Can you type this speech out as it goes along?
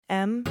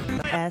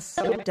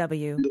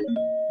MSW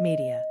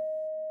Media.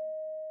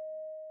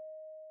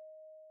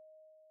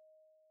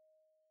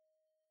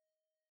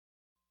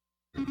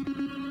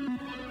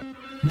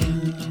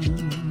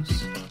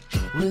 News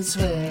with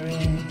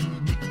swearing.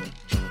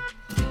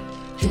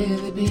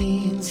 Daily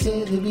beans,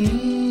 daily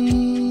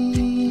beans.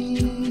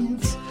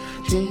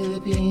 Daily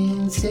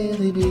beans,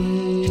 daily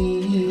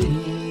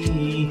beans.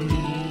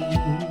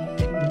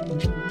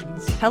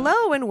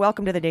 Hello and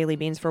welcome to the Daily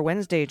Beans for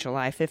Wednesday,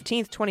 July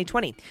 15th,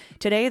 2020.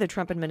 Today, the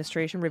Trump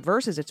administration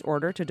reverses its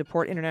order to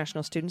deport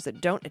international students that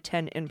don't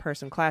attend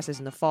in-person classes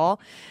in the fall.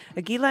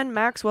 Ghislaine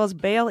Maxwell's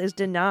bail is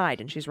denied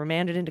and she's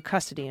remanded into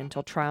custody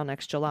until trial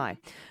next July.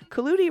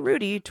 Colludi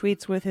Rudy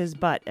tweets with his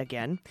butt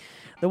again.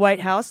 The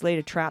White House laid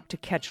a trap to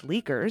catch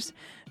leakers.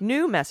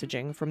 New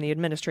messaging from the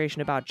administration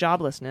about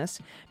joblessness.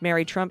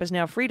 Mary Trump is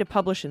now free to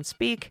publish and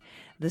speak.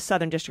 The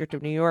Southern District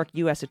of New York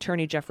U.S.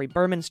 Attorney Jeffrey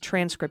Berman's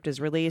transcript is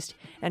released.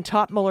 And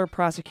top Mueller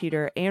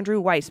prosecutor Andrew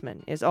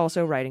Weissman is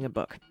also writing a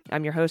book.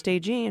 I'm your host,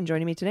 AG, and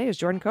joining me today is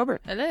Jordan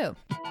Cobert. Hello.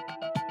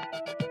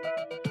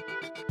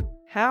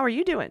 How are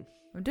you doing?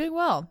 I'm doing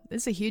well.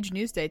 It's a huge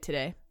news day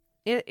today.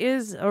 It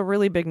is a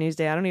really big news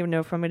day. I don't even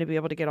know if I'm going to be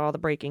able to get all the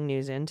breaking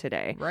news in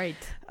today. Right.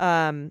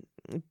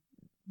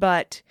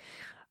 But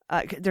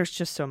there's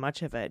just so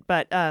much of it.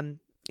 But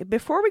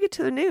before we get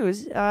to the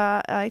news,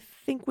 I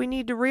think we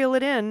need to reel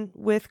it in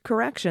with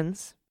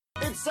corrections.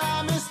 It's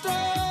a mistake.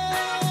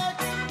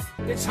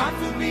 It's hard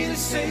for me to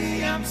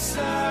say I'm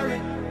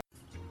sorry.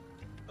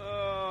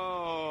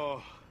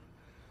 Oh,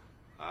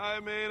 I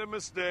made a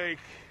mistake.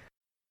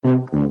 All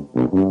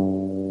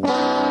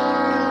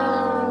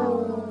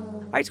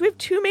right, so we have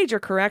two major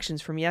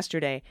corrections from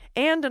yesterday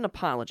and an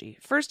apology.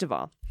 First of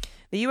all,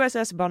 the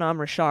USS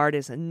Bonhomme Richard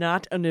is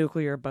not a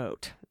nuclear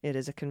boat. It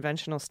is a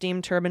conventional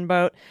steam turbine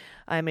boat.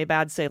 I'm a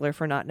bad sailor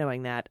for not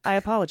knowing that. I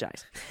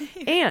apologize.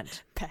 And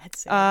Bad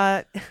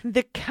sailor.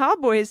 the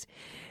Cowboys,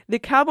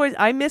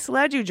 I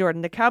misled you,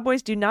 Jordan. The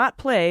Cowboys do not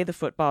play the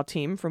football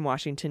team from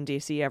Washington,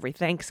 D.C. every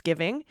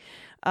Thanksgiving.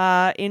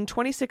 In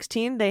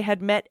 2016, they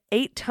had met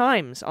 8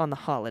 times on the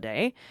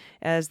holiday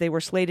as they were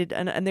slated,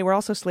 and they were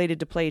also slated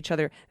to play each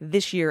other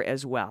this year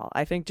as well.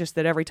 I think just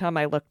that every time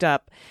I looked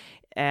up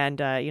and,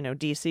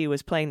 DC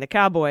was playing the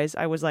Cowboys,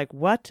 I was like,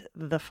 what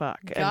the fuck?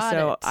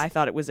 I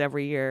thought it was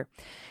every year.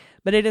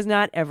 But it is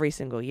not every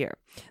single year.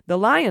 The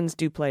Lions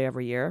do play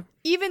every year.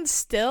 Even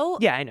still?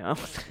 Yeah, I know.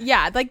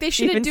 Yeah, like they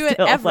shouldn't do it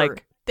still, ever.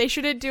 They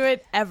shouldn't do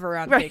it ever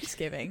on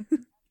Thanksgiving.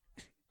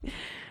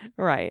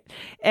 Right.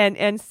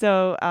 And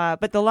so,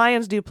 but the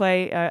Lions do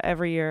play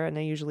every year, and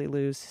they usually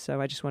lose.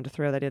 So I just wanted to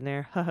throw that in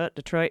there.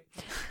 Detroit.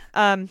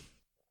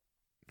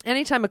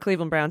 Anytime a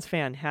Cleveland Browns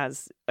fan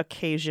has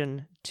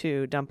occasion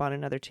to dump on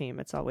another team,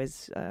 it's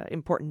always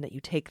important that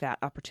you take that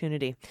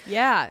opportunity.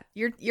 Yeah,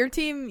 your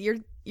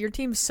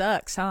team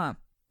sucks, huh?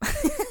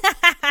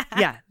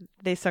 Yeah,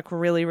 they suck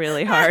really,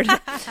 really hard.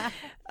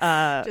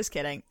 Just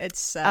kidding.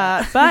 It's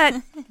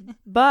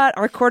but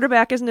our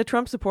quarterback isn't a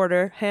Trump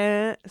supporter,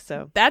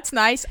 so that's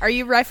nice. Are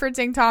you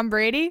referencing Tom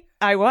Brady?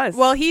 I was.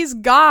 Well, he's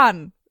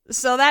gone,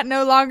 so that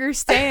no longer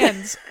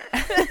stands.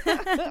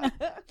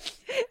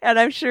 And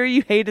I'm sure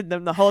you hated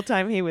them the whole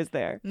time he was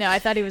there. No, I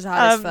thought he was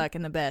hot as fuck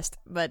and the best,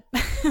 but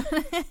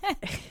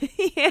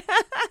yeah.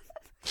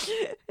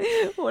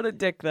 What a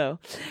dick, though.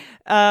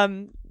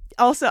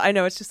 Also, I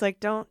know it's just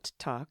like, don't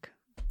talk.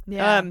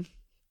 yeah.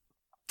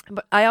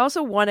 But I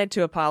also wanted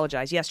to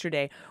apologize.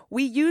 Yesterday,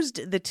 we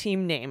used the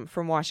team name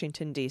from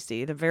Washington,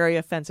 D.C., the very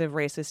offensive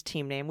racist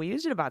team name. We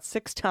used it about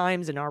 6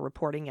 times in our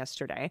reporting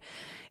yesterday,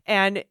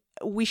 and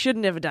we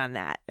shouldn't have done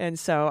that. And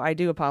so I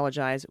do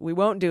apologize. We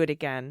won't do it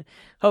again.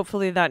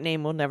 Hopefully that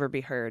name will never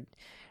be heard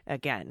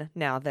again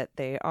now that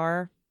they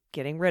are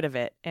getting rid of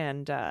it.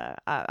 And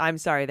I'm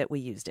sorry that we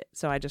used it.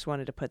 So I just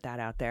wanted to put that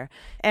out there.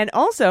 And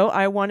also,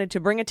 I wanted to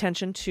bring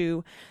attention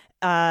to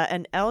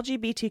an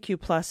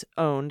LGBTQ plus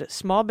owned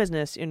small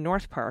business in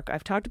North Park.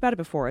 I've talked about it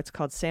before. It's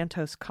called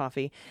Santos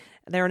Coffee.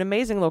 They're an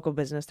amazing local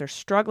business. They're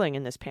struggling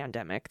in this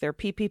pandemic. Their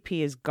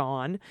PPP is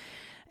gone.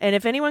 And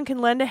if anyone can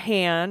lend a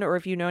hand, or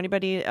if you know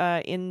anybody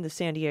in the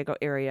San Diego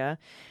area,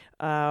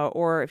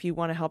 or if you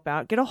want to help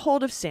out, get a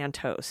hold of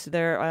Santos.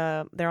 They're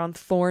on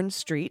Thorn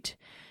Street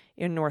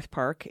in North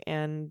Park,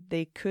 and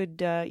they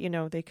could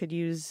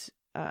use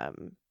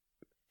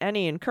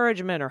any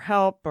encouragement or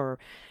help or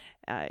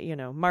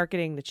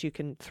marketing that you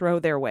can throw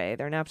their way.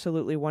 They're an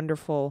absolutely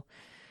wonderful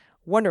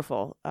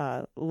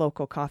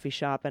local coffee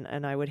shop,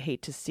 and I would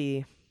hate to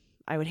see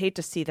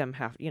them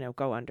have,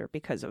 go under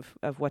because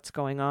of what's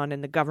going on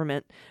and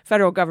the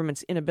federal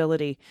government's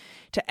inability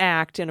to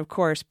act, and of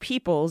course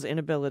people's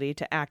inability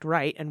to act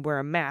right and wear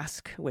a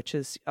mask, which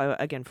is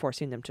again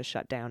forcing them to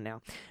shut down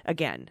now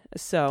again.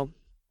 So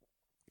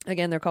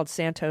again, they're called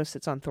Santos.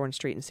 It's on Thorn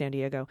Street in San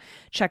Diego.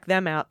 Check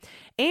them out.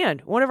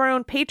 And one of our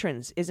own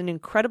patrons is an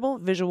incredible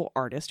visual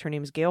artist. Her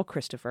name is Gail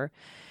Christopher.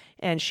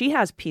 And she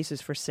has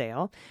pieces for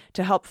sale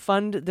to help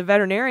fund the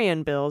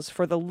veterinarian bills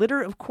for the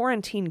litter of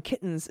quarantine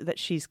kittens that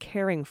she's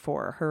caring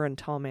for. Her and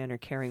Tall Man are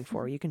caring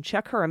for. You can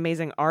check her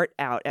amazing art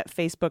out at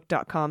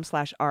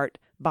facebook.com/art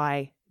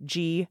by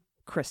G.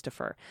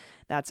 Christopher.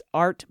 That's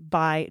art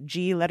by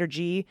G, letter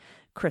G,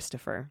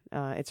 Christopher.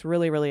 It's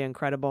really, really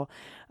incredible.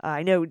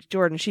 I know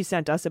Jordan, she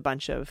sent us a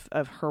bunch of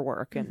her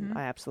work, and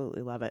I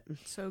absolutely love it.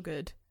 So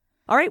good.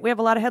 All right, we have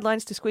a lot of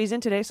headlines to squeeze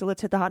in today, so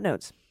let's hit the hot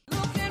notes.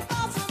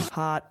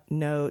 Hot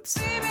notes.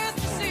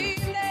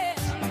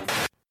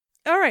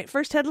 All right,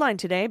 first headline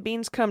today,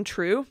 beans come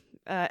true.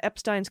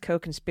 Epstein's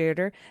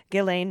co-conspirator,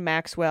 Ghislaine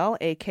Maxwell,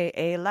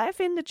 a.k.a.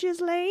 Life in the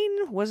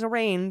Ghislaine, was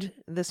arraigned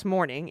this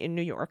morning in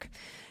New York.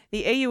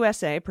 The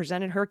AUSA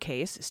presented her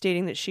case,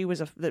 stating that she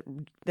was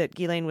that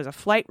Ghislaine was a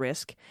flight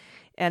risk,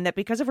 and that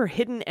because of her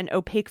hidden and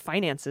opaque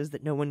finances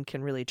that no one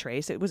can really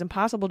trace, it was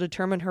impossible to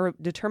determine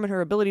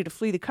her ability to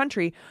flee the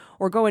country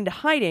or go into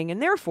hiding,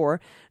 and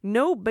therefore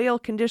no bail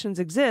conditions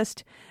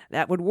exist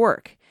that would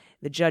work.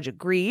 The judge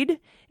agreed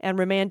and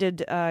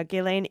remanded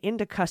Ghislaine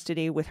into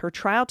custody, with her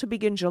trial to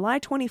begin July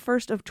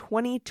 21st of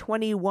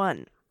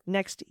 2021,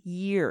 next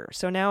year.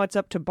 So now it's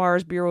up to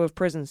Barr's Bureau of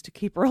Prisons to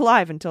keep her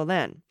alive until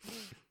then.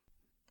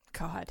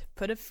 God,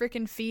 put a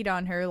freaking feed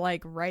on her,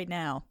 like, right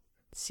now.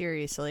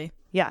 Seriously.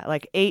 Yeah,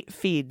 like 8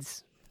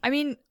 feeds. I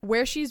mean,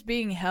 where she's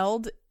being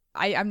held,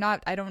 I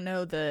don't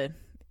know the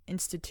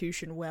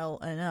institution well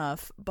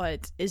enough,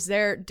 but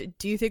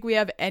do you think we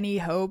have any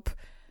hope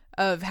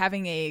of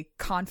having a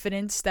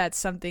confidence that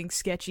something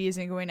sketchy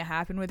isn't going to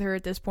happen with her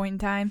at this point in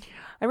time?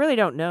 I really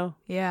don't know.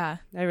 Yeah.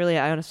 I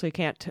honestly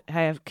can't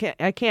have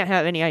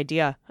any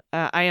idea.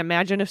 I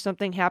imagine if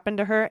something happened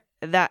to her,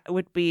 that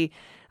would be,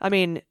 I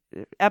mean,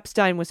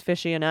 Epstein was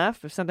fishy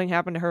enough. If something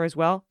happened to her as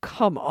well,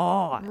 come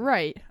on.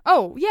 Right.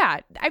 Oh,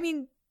 yeah. I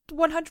mean,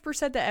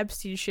 100% the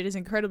Epstein shit is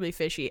incredibly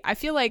fishy. I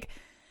feel like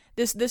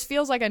this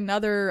feels like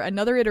another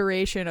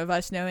iteration of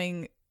us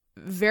knowing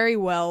very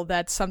well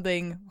that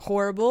something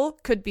horrible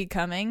could be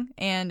coming,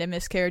 and a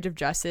miscarriage of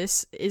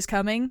justice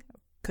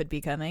could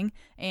be coming,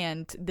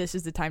 and this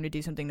is the time to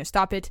do something to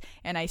stop it.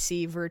 And I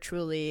see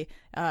virtually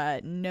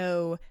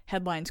no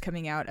headlines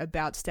coming out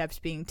about steps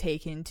being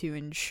taken to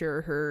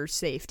ensure her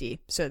safety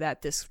so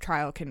that this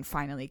trial can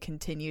finally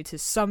continue to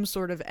some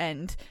sort of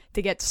end,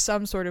 to get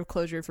some sort of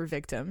closure for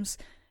victims.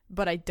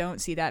 But I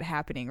don't see that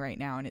happening right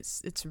now, and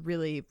it's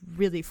really,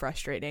 really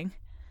frustrating.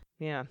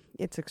 Yeah,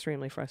 it's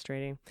extremely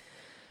frustrating.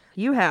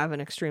 You have an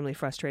extremely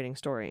frustrating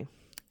story.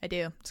 I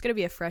do. It's going to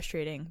be a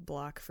frustrating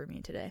block for me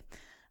today.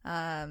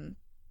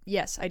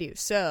 Yes, I do.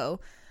 So,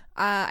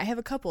 I have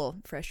a couple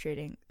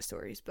frustrating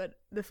stories, but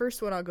the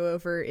first one I'll go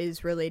over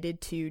is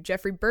related to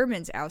Jeffrey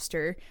Berman's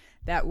ouster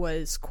that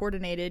was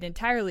coordinated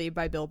entirely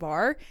by Bill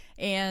Barr.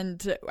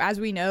 And as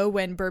we know,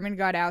 when Berman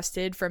got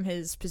ousted from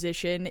his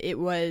position, it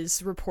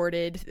was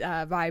reported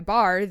by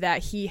Barr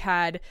that he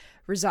had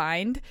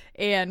resigned,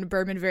 and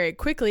Berman very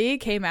quickly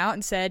came out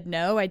and said,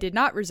 no, I did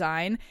not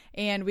resign.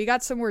 And we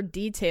got some more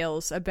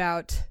details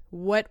about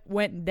what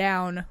went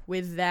down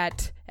with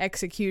that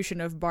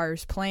execution of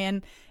Barr's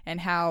plan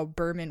and how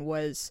Berman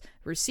was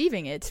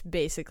receiving it,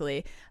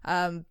 basically.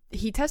 Berman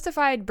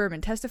testified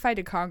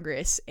to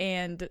Congress,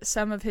 and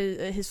some of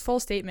his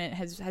full statement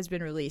has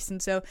been released.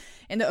 And so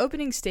in the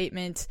opening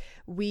statement,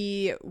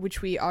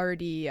 which we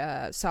already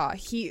saw,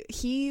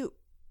 he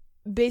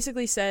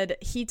basically said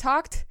he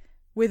talked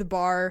with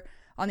Barr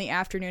on the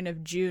afternoon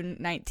of June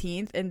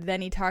 19th, and then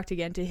he talked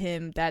again to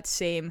him that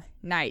same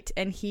night,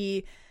 and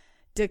he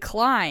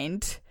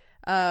declined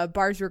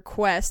Barr's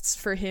requests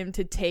for him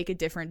to take a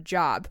different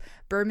job.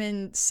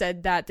 Berman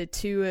said that the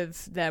two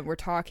of them were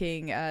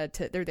talking,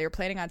 they were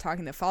planning on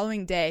talking the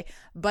following day,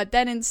 but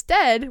then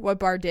instead what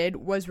Barr did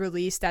was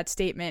release that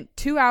statement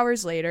 2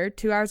 hours later,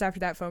 2 hours after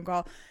that phone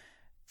call,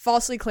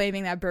 falsely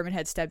claiming that Berman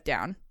had stepped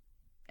down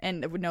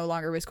and no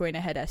longer was going to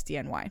head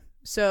SDNY.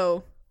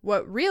 So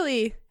what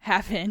really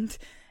happened,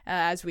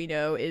 as we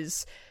know,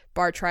 is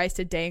Barr tries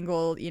to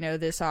dangle,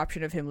 this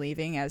option of him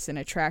leaving as an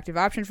attractive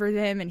option for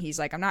him, and he's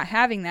like, I'm not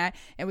having that.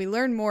 And we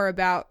learn more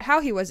about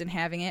how he wasn't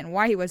having it and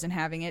why he wasn't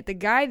having it. The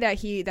guy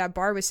that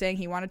Barr was saying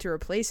he wanted to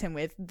replace him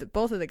with,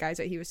 both of the guys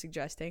that he was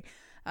suggesting,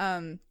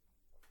 Berman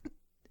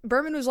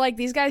was like,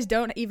 these guys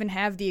don't even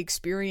have the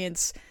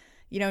experience,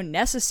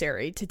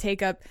 necessary to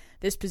take up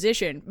this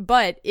position.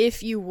 But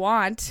if you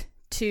want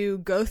to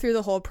go through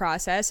the whole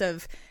process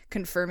of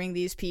confirming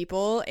these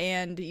people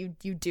and you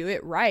do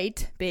it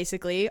right,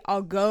 basically,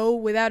 I'll go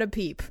without a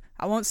peep.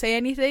 I won't say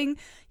anything.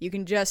 You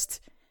can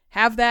just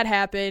have that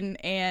happen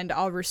and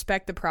I'll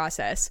respect the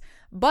process.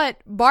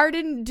 But Barr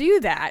didn't do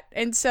that.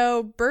 And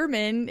so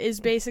Berman is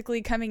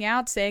basically coming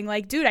out saying,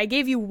 like, dude, I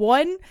gave you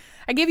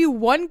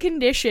one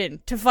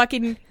condition to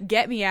fucking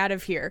get me out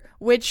of here,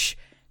 which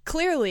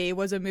clearly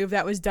was a move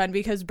that was done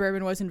because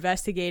Berman was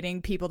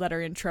investigating people that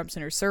are in Trump's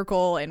inner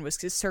circle and was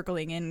just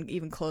circling in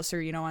even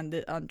closer,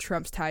 on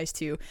Trump's ties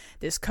to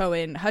this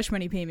Cohen hush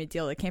money payment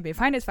deal, the campaign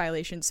finance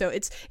violation. So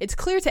it's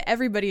clear to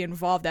everybody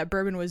involved that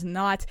Berman was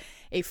not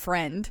a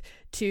friend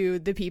to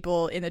the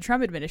people in the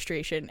Trump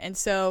administration. And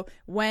so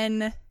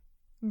when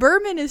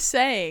Berman is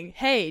saying,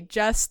 hey,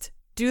 just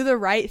do the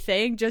right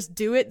thing, just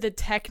do it the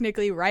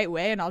technically right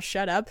way and I'll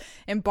shut up,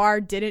 and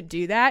Barr didn't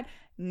do that,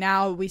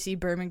 now we see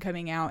Berman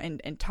coming out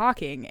and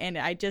talking, and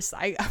I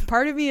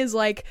part of me is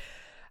like,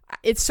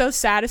 it's so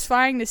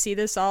satisfying to see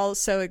this all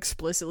so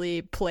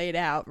explicitly played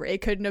out.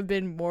 It couldn't have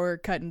been more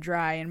cut and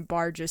dry, and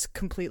Barr just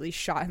completely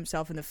shot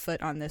himself in the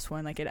foot on this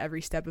one, like at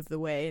every step of the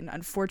way. And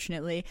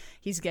unfortunately,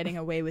 he's getting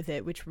away with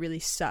it, which really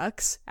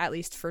sucks, at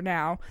least for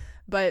now.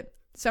 But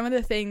some of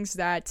the things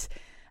that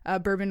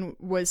Berman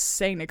was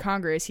saying to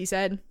Congress, he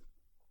said,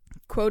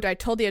 quote, "I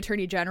told the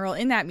Attorney General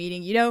in that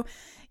meeting,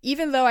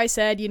 even though I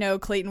said,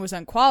 Clayton was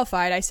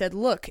unqualified, I said,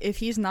 look, if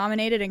he's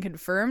nominated and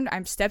confirmed,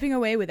 I'm stepping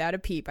away without a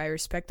peep. I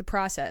respect the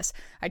process.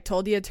 I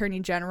told the Attorney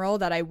General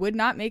that I would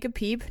not make a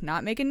peep,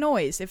 not make a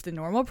noise, if the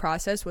normal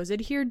process was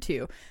adhered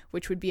to,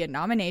 which would be a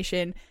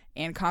nomination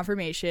and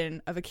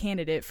confirmation of a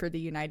candidate for the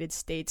United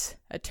States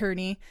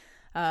Attorney.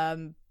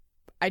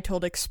 I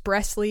told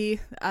expressly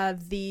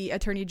the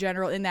Attorney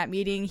General in that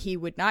meeting he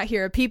would not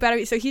hear a peep out of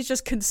me." So he's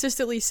just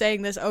consistently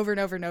saying this over and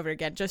over and over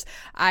again. Just,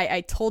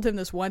 I told him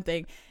this one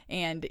thing,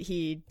 and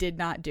he did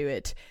not do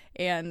it.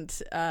 And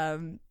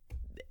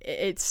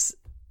it's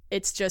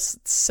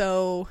just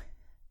so,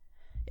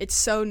 it's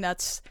so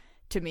nuts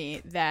to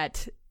me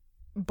that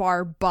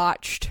Barr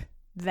botched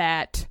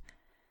that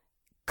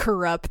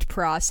corrupt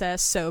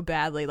process so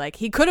badly. Like,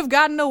 he could have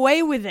gotten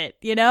away with it,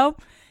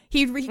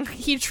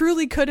 He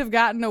truly could have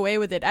gotten away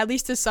with it, at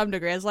least to some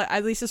degree,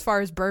 at least as far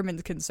as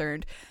Berman's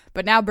concerned.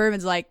 But now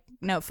Berman's like,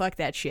 no, fuck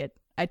that shit.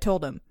 I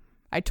told him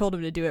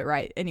to do it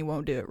right, and he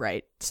won't do it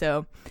right.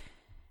 So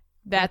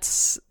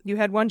that's... You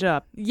had one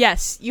job.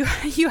 Yes, you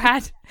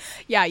had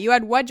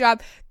one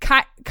job.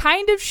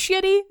 Kind of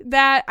shitty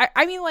that...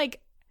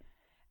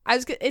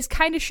 it's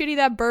kind of shitty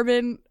that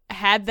Berman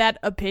had that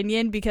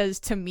opinion, because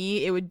to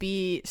me it would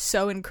be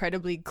so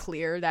incredibly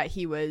clear that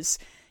he was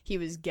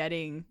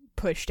getting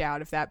pushed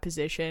out of that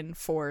position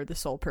for the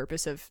sole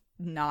purpose of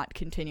not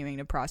continuing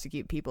to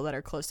prosecute people that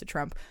are close to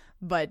Trump.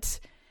 But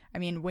I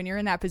mean, when you're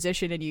in that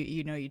position and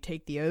you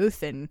take the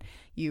oath and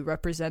you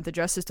represent the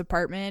Justice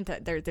Department,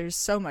 there's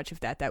so much of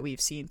that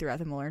we've seen throughout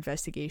the Mueller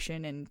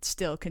investigation and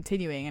still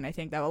continuing, and I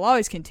think that will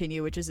always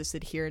continue, which is this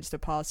adherence to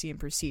policy and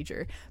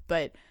procedure.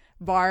 But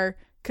Barr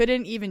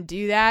couldn't even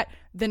do that.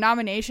 The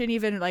nomination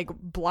even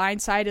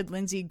blindsided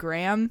Lindsey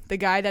Graham, the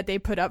guy that they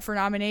put up for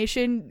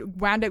nomination,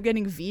 wound up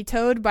getting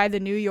vetoed by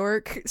the New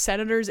York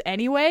senators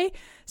anyway.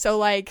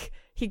 So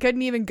he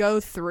couldn't even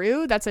go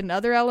through. That's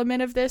another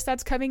element of this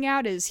that's coming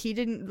out, is he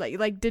didn't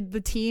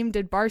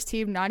did Barr's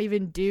team not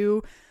even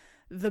do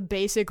the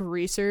basic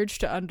research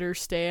to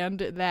understand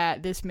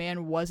that this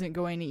man wasn't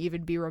going to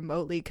even be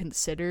remotely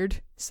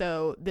considered.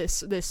 So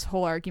this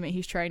whole argument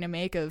he's trying to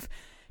make of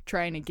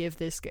trying to give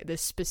this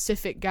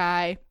specific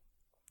guy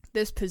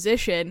this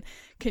position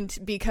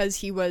because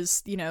he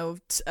was,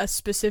 a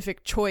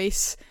specific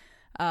choice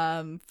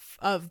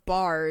of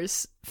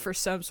Barr's for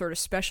some sort of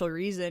special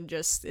reason,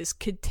 just is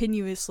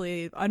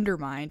continuously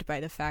undermined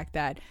by the fact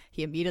that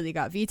he immediately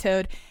got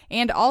vetoed.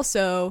 And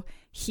also,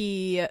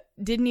 he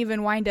didn't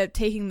even wind up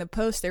taking the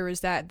post. There was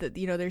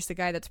there's the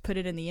guy that's put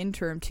it in the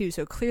interim too.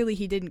 So clearly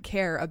he didn't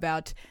care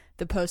about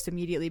the post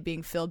immediately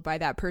being filled by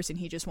that person.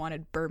 He just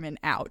wanted Berman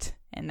out.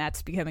 And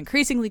that's become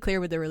increasingly clear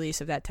with the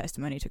release of that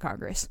testimony to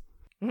Congress.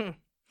 Mm-hmm.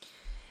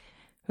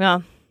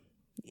 Well,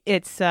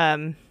 it's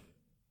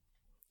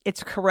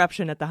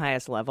corruption at the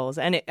highest levels,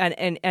 and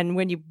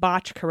when you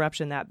botch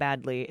corruption that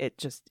badly,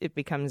 it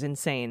becomes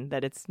insane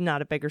that it's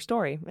not a bigger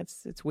story.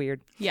 It's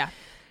weird. Yeah.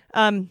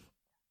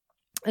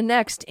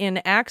 Next,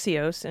 in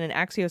Axios, and an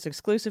Axios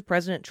exclusive,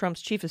 President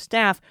Trump's chief of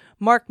staff,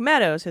 Mark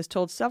Meadows, has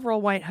told several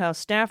White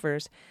House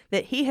staffers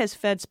that he has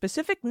fed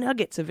specific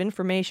nuggets of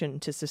information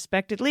to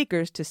suspected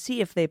leakers to see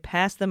if they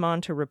pass them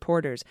on to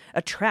reporters,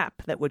 a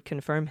trap that would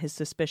confirm his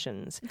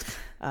suspicions.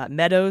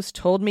 Meadows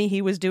told me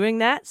he was doing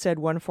that, said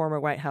one former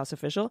White House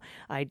official.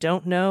 I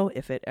don't know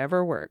if it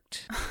ever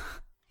worked.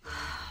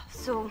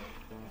 So,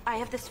 I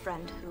have this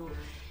friend who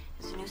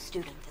is a new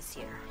student this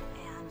year,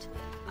 and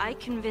I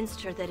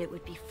convinced her that it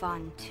would be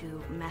fun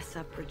to mess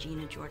up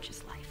Regina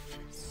George's life.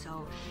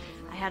 So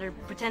I had her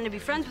pretend to be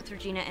friends with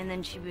Regina, and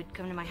then she would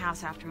come to my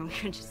house after, and we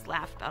would just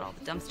laugh about all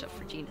the dumb stuff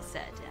Regina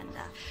said. And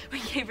we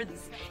gave her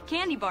these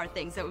candy bar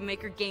things that would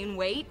make her gain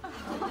weight,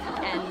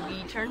 and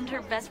we turned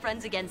her best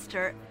friends against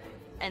her.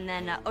 And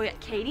then,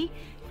 Katie,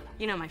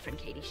 you know my friend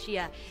Katie,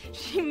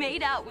 she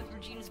made out with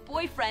Regina's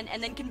boyfriend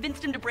and then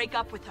convinced him to break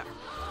up with her.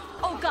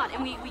 Oh, God,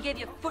 and we gave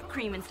you foot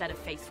cream instead of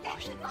face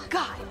wash.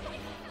 God,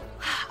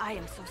 I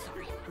am so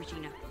sorry,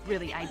 Regina.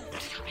 Really, I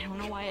don't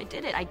know why I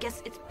did it. I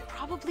guess it's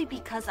probably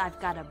because I've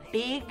got a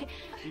big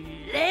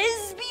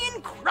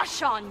lesbian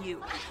crush on you.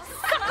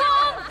 Suck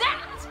on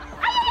that!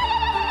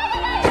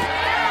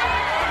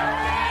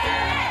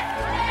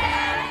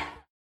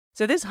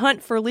 So this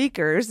hunt for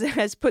leakers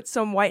has put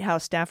some White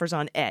House staffers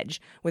on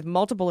edge, with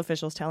multiple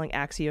officials telling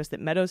Axios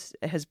that Meadows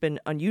has been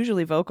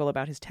unusually vocal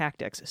about his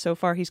tactics. So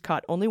far, he's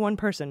caught only one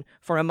person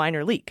for a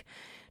minor leak.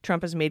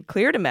 Trump has made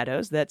clear to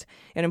Meadows that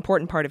an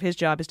important part of his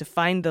job is to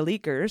find the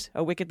leakers,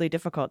 a wickedly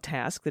difficult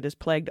task that has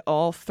plagued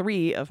all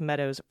three of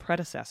Meadows'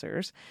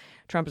 predecessors.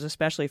 Trump is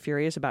especially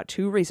furious about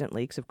two recent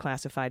leaks of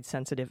classified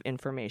sensitive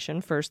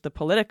information. First, the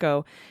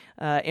Politico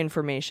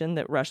information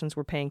that Russians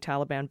were paying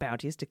Taliban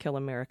bounties to kill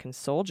American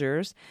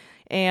soldiers.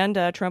 And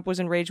Trump was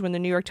enraged when the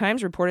New York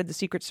Times reported the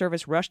Secret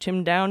Service rushed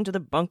him down to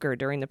the bunker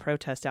during the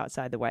protest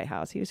outside the White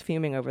House. He was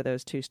fuming over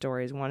those two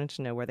stories, wanted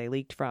to know where they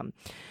leaked from.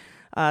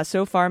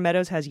 So far,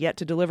 Meadows has yet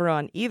to deliver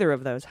on either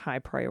of those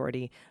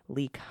high-priority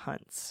leak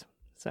hunts.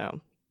 So,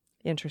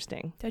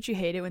 interesting. Don't you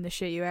hate it when the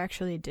shit you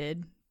actually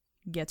did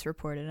gets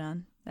reported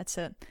on? That's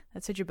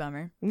such a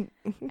bummer.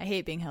 I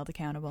hate being held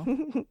accountable.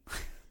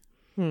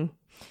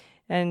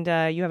 And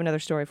you have another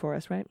story for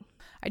us, right?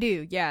 I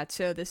do, yeah.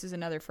 So this is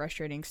another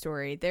frustrating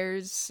story.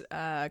 There's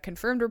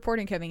confirmed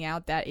reporting coming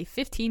out that a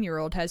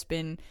 15-year-old has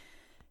been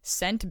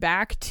sent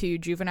back to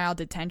juvenile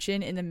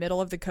detention in the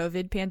middle of the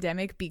COVID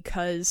pandemic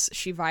because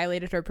she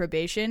violated her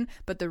probation.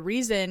 But the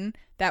reason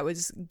that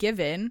was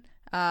given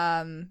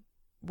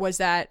was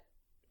that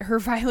her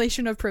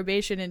violation of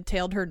probation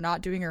entailed her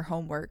not doing her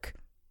homework.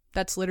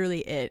 That's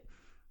literally it.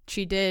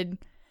 She did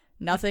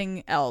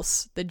nothing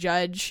else. The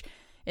judge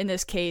in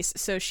this case,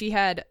 so she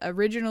had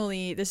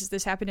originally,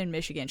 this happened in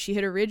Michigan. She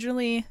had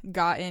originally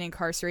gotten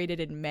incarcerated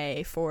in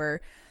May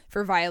for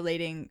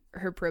violating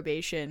her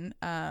probation.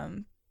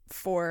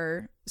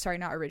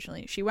 Not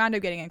originally. She wound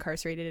up getting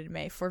incarcerated in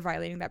May for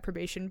violating that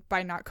probation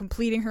by not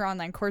completing her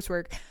online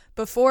coursework.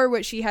 Before,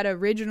 what she had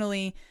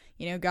originally,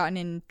 gotten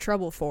in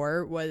trouble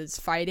for was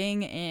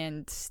fighting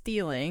and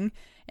stealing.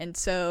 And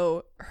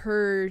so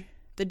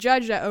the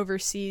judge that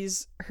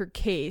oversees her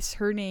case,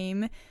 her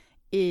name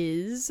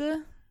is,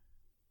 let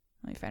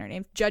me find her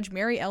name, Judge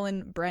Mary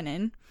Ellen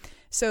Brennan.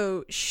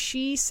 So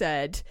she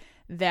said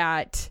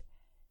that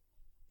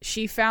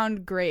she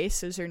found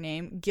Grace, is her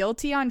name,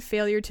 guilty on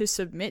failure to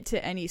submit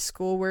to any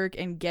schoolwork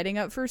and getting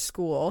up for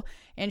school,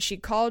 and she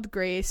called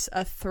Grace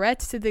a threat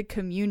to the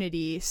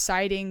community,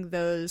 citing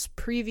those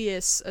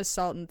previous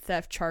assault and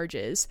theft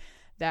charges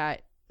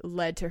that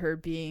led to her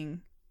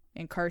being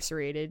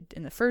incarcerated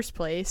in the first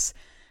place.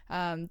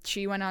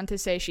 She went on to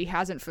say she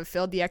hasn't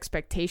fulfilled the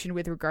expectation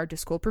with regard to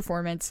school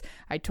performance.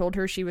 I told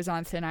her she was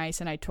on thin ice,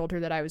 and I told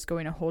her that I was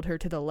going to hold her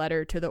to the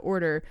letter, to the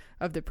order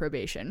of the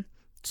probation.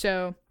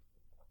 So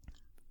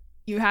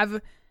you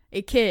have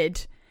a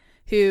kid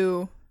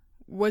who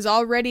was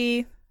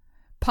already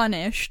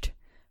punished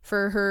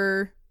for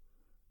her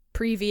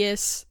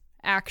previous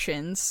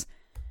actions,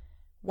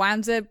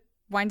 winds up,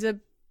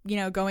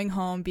 going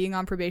home, being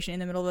on probation in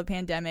the middle of a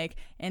pandemic,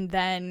 and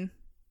then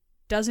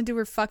doesn't do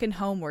her fucking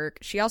homework.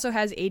 She also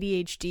has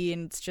ADHD,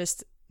 and it's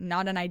just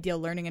not an ideal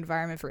learning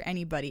environment for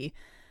anybody,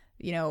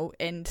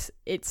 and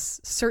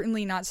it's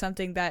certainly not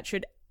something that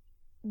should,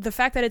 the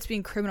fact that it's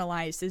being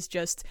criminalized is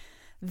just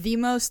the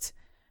most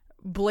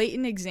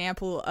blatant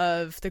example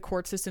of the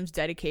court system's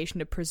dedication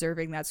to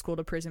preserving that school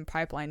to prison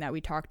pipeline that we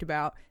talked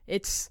about.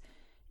 It's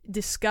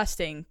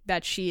disgusting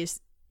that she is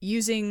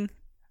using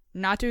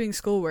not doing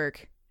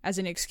schoolwork as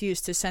an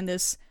excuse to send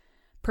this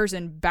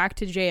person back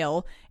to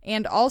jail,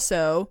 and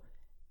also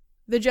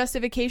the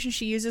justification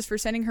she uses for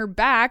sending her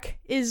back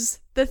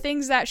is the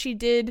things that she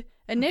did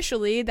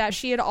initially that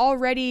she had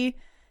already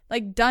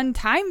done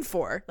time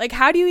for.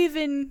 How do you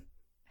even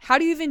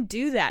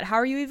do that? How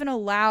are you even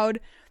allowed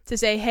to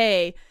say,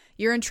 hey,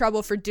 you're in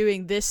trouble for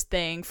doing this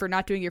thing, for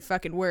not doing your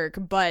fucking work,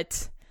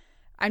 but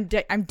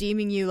I'm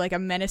deeming you like a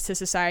menace to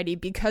society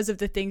because of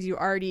the things you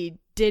already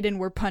did and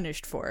were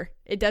punished for?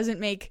 It doesn't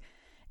make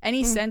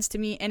any sense to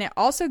me, and it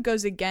also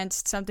goes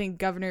against something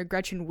Governor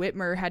Gretchen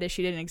Whitmer had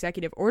issued an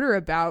executive order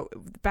about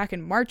back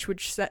in March,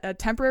 which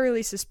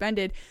temporarily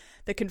suspended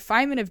the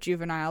confinement of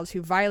juveniles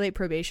who violate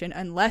probation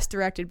unless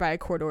directed by a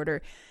court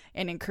order,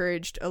 and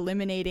encouraged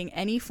eliminating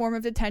any form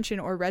of detention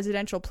or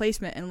residential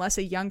placement unless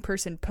a young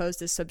person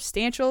posed a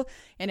substantial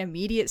and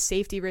immediate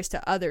safety risk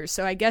to others.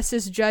 So I guess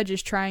this judge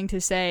is trying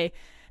to say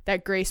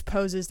that Grace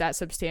poses that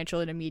substantial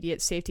and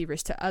immediate safety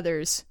risk to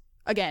others,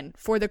 again,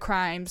 for the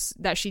crimes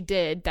that she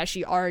did that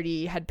she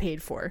already had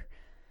paid for.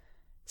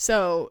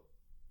 So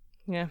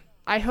yeah,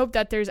 I hope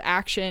that there's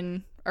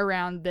action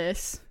around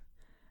this,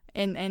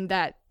 and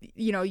that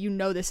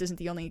this isn't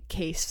the only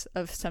case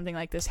of something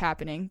like this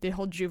happening. The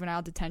whole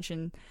juvenile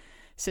detention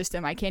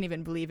system, I can't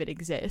even believe it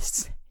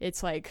exists.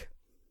 It's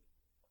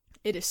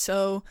it is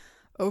so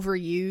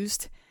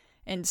overused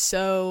and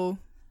so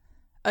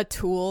a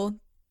tool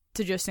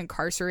to just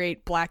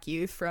incarcerate Black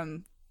youth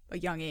from a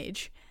young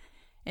age.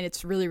 And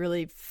it's really,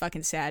 really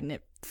fucking sad, and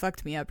it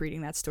fucked me up reading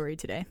that story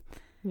today.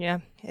 Yeah,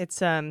 it's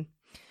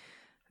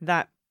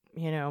that,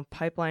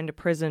 pipeline to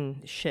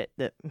prison shit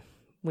that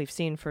we've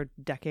seen for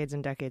decades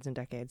and decades and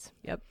decades.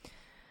 Yep.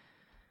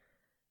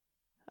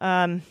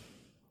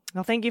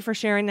 Well, thank you for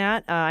sharing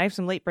that. I have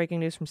some late breaking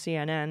news from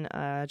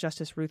CNN.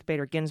 Justice Ruth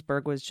Bader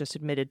Ginsburg was just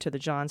admitted to the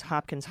Johns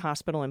Hopkins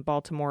Hospital in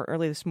Baltimore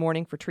early this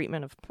morning for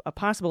treatment of a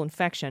possible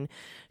infection.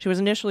 She was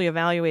initially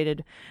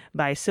evaluated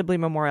by Sibley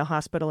Memorial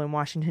Hospital in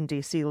Washington,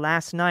 D.C.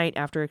 last night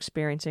after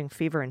experiencing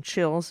fever and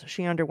chills.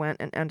 She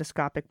underwent an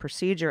endoscopic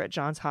procedure at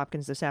Johns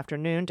Hopkins this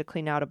afternoon to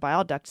clean out a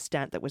bile duct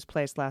stent that was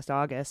placed last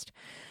August.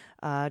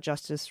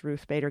 Justice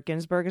Ruth Bader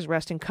Ginsburg is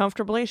resting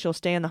comfortably. She'll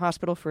stay in the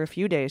hospital for a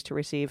few days to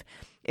receive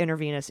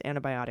intravenous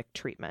antibiotic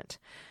treatment.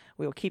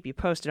 We will keep you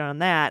posted on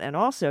that. And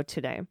also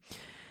today,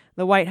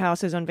 the White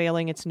House is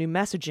unveiling its new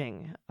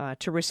messaging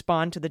to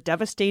respond to the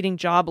devastating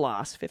job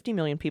loss. 50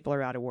 million people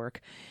are out of work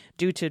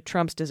due to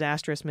Trump's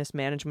disastrous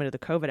mismanagement of the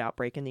COVID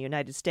outbreak in the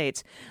United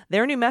States.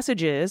 Their new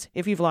message is,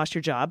 if you've lost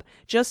your job,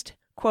 just,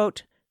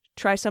 quote,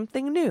 try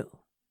something new,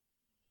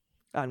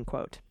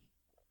 unquote.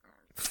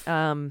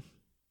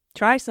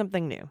 Try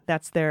something new.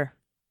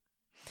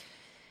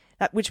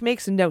 Which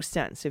makes no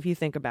sense if you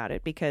think about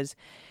it, because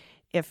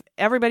if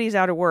everybody's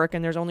out of work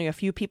and there's only a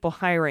few people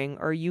hiring,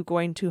 are you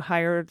going to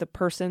hire the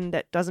person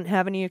that doesn't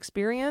have any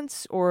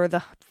experience or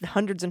the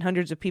hundreds and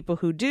hundreds of people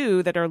who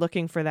do that are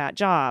looking for that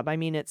job? I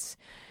mean, it's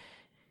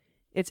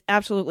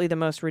absolutely the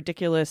most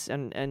ridiculous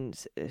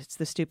and it's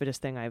the stupidest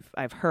thing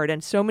I've heard.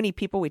 And so many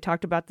people, we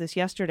talked about this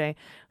yesterday,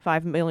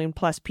 5 million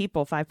plus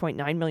people,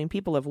 5.9 million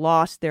people have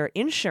lost their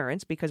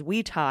insurance because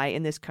we tie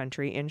in this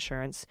country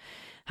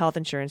health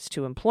insurance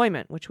to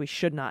employment, which we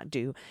should not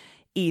do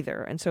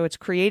either. And so it's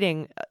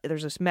creating,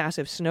 there's this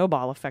massive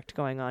snowball effect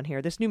going on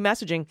here. This new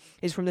messaging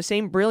is from the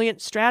same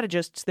brilliant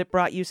strategists that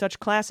brought you such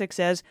classics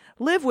as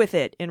Live With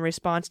It in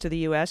response to the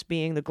U.S.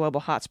 being the global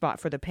hotspot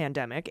for the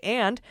pandemic,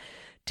 and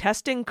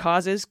Testing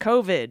Causes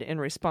COVID in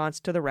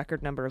response to the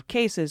record number of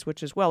cases,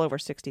 which is well over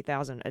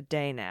 60,000 a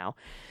day now.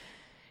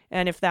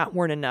 And if that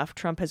weren't enough,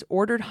 Trump has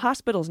ordered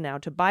hospitals now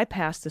to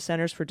bypass the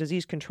Centers for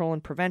Disease Control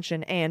and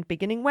Prevention and,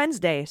 beginning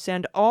Wednesday,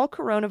 send all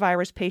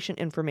coronavirus patient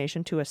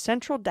information to a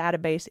central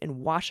database in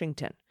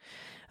Washington,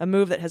 a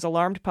move that has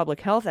alarmed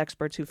public health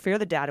experts who fear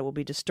the data will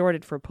be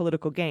distorted for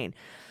political gain.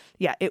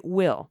 Yeah, it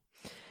will.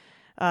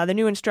 The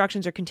new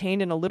instructions are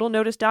contained in a little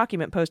notice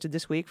document posted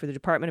this week for the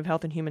Department of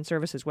Health and Human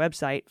Services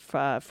website.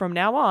 From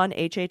now on,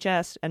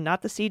 HHS and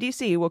not the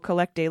CDC will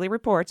collect daily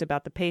reports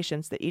about the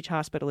patients that each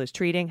hospital is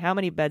treating, how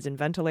many beds and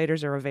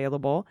ventilators are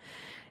available,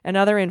 and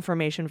other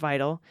information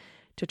vital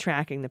to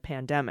tracking the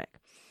pandemic.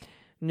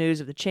 News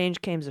of the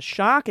change came as a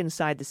shock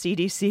inside the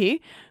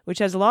CDC, which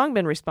has long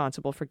been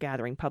responsible for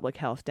gathering public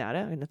health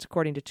data, and that's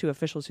according to two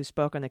officials who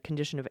spoke on the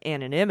condition of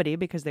anonymity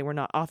because they were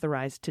not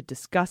authorized to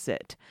discuss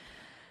it.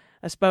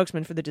 A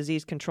spokesman for the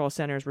Disease Control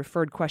Centers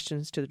referred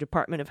questions to the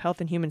Department of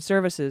Health and Human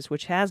Services,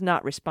 which has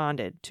not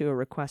responded to a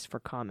request for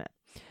comment.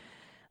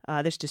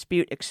 This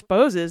dispute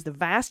exposes the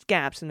vast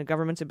gaps in the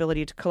government's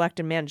ability to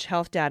collect and manage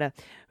health data,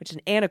 which is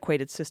an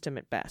antiquated system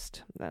at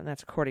best.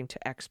 That's according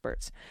to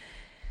experts.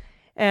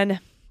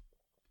 And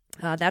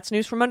that's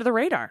news from under the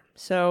radar.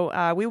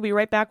 So we will be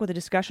right back with a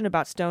discussion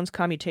about Stone's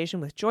commutation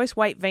with Joyce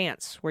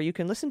Vance, where you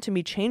can listen to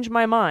me change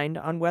my mind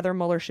on whether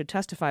Mueller should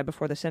testify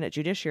before the Senate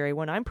Judiciary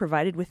when I'm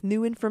provided with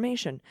new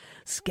information.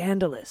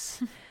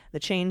 Scandalous. The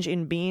change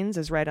in beans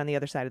is right on the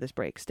other side of this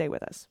break. Stay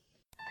with us.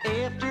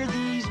 After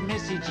these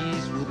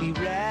messages, we'll be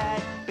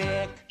right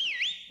back.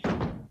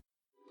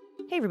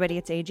 Hey everybody,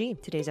 it's AG.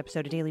 Today's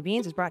episode of Daily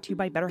Beans is brought to you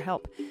by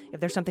BetterHelp. If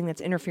there's something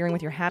that's interfering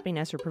with your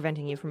happiness or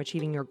preventing you from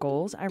achieving your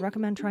goals, I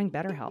recommend trying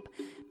BetterHelp.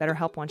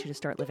 BetterHelp wants you to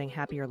start living a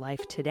happier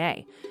life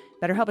today.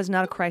 BetterHelp is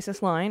not a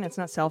crisis line. It's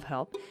not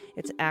self-help.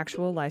 It's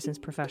actual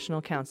licensed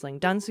professional counseling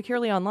done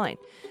securely online.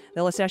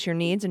 They'll assess your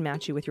needs and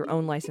match you with your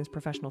own licensed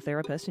professional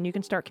therapist, and you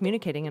can start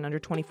communicating in under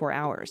 24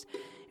 hours.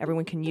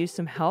 Everyone can use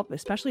some help,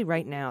 especially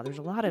right now. There's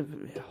a lot of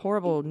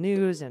horrible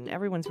news, and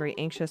everyone's very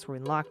anxious. We're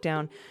in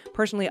lockdown.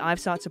 Personally, I've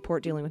sought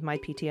support dealing with my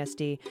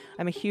PTSD.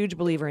 I'm a huge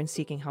believer in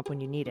seeking help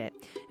when you need it.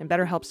 And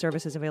BetterHelp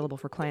service is available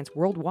for clients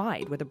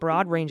worldwide with a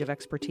broad range of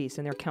expertise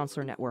in their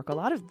counselor network. A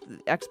lot of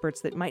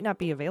experts that might not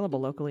be available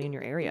locally in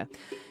your area.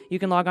 You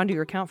can log onto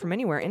your account from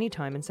anywhere,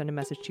 anytime, and send a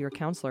message to your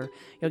counselor.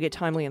 You'll get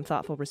timely and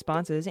thoughtful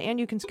responses, and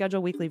you can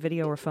schedule weekly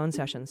video or phone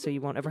sessions so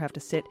you won't ever have to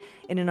sit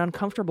in an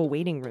uncomfortable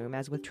waiting room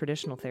as with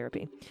traditional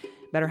therapy.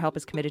 BetterHelp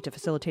is committed to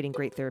facilitating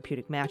great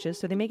therapeutic matches,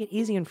 so they make it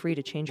easy and free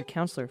to change your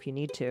counselor if you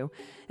need to.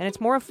 And it's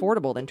more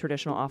affordable than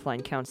traditional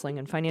offline counseling,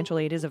 and financial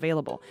aid is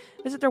available.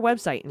 Visit their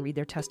website and read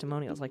their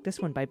testimonials, like this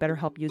one by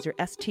BetterHelp user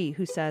ST,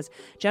 who says,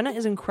 Jenna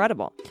is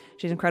incredible.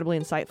 She's incredibly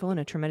insightful and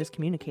a tremendous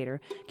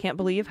communicator. Can't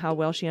believe how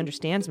well she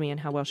understands me and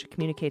how well she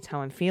communicates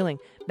how I'm feeling.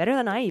 Better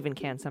than I even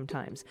can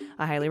sometimes.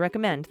 I highly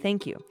recommend.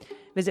 Thank you.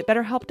 Visit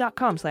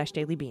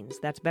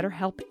BetterHelp.com/dailybeans. That's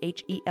BetterHelp,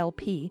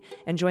 H-E-L-P,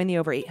 and join the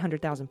over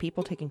 800,000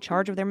 people taking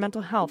charge of their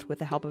mental health with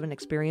the help of an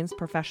experienced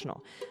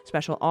professional.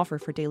 Special offer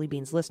for Daily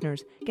Beans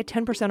listeners. Get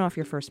 10% off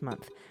your first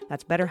month.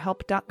 That's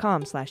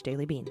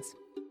BetterHelp.com/dailybeans.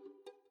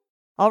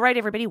 All right,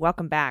 everybody,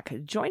 welcome back.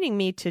 Joining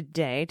me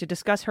today to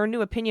discuss her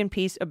new opinion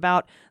piece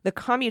about the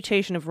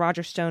commutation of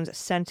Roger Stone's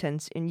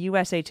sentence in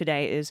USA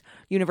Today is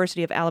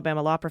University of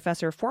Alabama law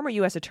professor, former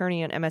U.S.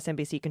 attorney, and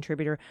MSNBC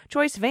contributor,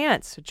 Joyce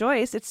Vance.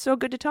 Joyce, it's so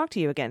good to talk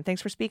to you again.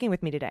 Thanks for speaking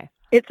with me today.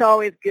 It's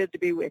always good to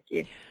be with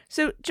you.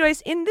 So,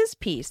 Joyce, in this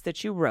piece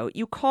that you wrote,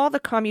 you call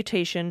the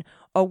commutation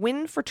a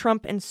win for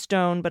Trump and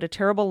Stone, but a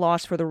terrible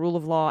loss for the rule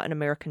of law and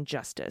American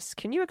justice.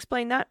 Can you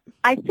explain that?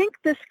 I think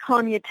this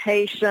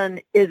commutation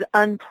is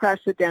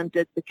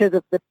unprecedented because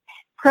of the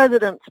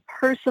president's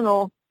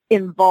personal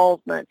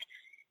involvement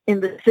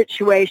in the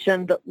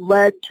situation that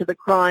led to the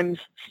crimes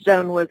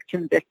Stone was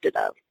convicted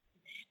of.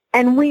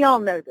 And we all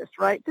know this,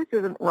 right? This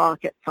isn't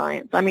rocket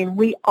science. I mean,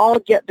 we all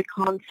get the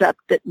concept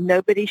that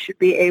nobody should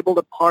be able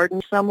to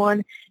pardon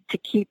someone to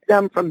keep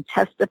them from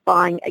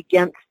testifying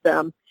against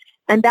them.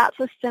 And that's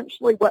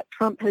essentially what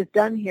Trump has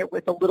done here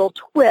with a little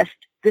twist.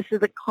 This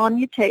is a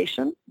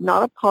commutation,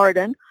 not a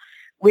pardon,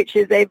 which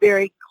is a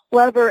very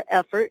clever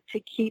effort to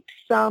keep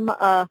some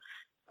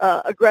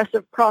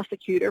aggressive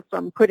prosecutor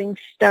from putting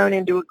Stone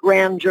into a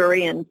grand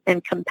jury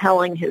and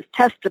compelling his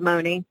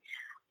testimony,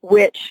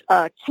 which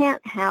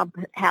can't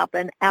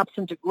happen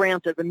absent a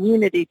grant of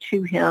immunity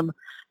to him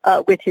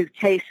with his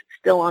case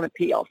still on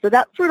appeal. So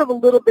that's sort of a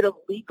little bit of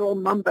legal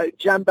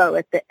mumbo-jumbo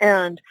at the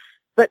end.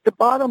 But the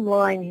bottom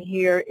line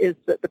here is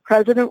that the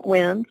president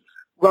wins.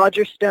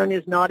 Roger Stone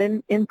is not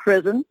in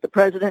prison. The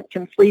president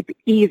can sleep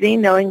easy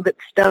knowing that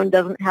Stone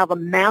doesn't have a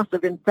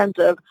massive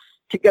incentive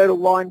to go to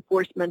law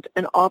enforcement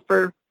and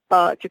offer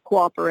to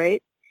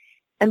cooperate.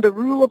 And the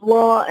rule of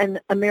law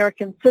and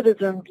American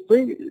citizens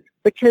lose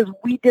because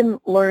we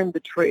didn't learn the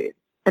truth.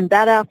 And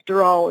that,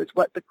 after all, is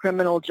what the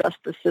criminal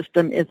justice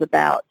system is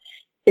about.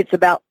 It's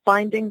about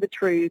finding the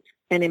truth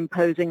and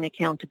imposing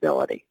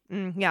accountability.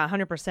 Yeah,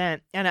 100%.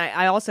 And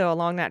I also,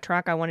 along that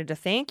track, I wanted to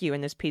thank you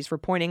in this piece for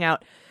pointing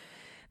out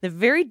the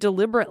very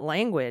deliberate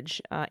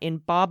language in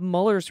Bob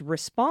Mueller's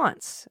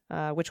response,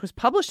 which was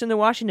published in the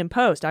Washington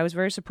Post. I was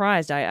very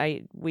surprised.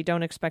 We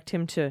don't expect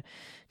him to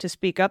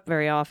speak up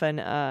very often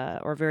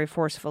or very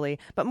forcefully.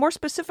 But more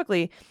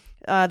specifically,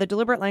 the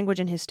deliberate language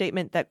in his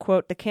statement that,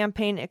 quote, the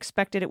campaign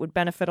expected it would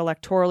benefit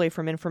electorally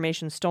from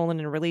information stolen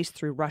and released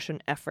through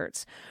Russian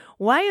efforts.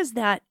 Why is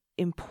that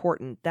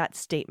important, that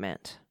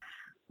statement?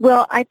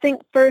 Well, I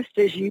think first,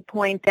 as you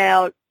point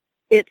out,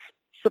 it's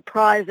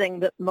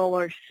surprising that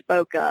Mueller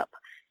spoke up.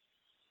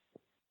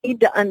 You need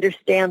to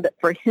understand that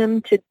for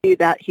him to do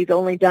that, he's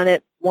only done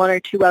it one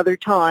or two other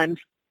times,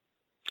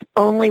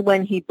 only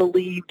when he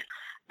believed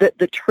that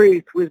the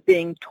truth was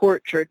being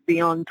tortured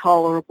beyond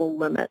tolerable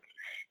limits.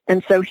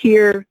 And so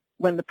here,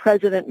 when the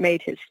president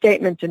made his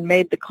statement and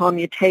made the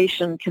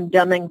commutation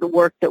condemning the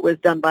work that was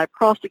done by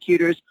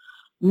prosecutors,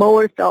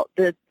 Mueller felt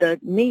the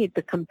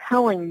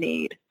compelling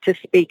need to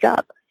speak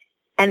up.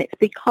 And it's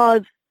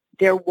because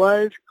there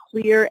was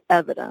clear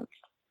evidence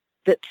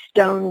that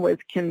Stone was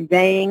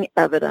conveying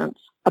evidence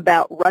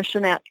about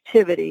Russian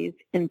activities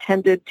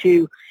intended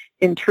to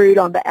intrude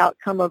on the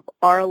outcome of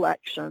our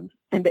elections,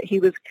 and that he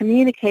was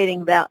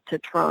communicating that to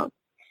Trump.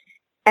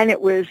 And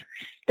it was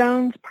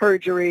Stone's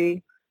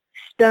perjury,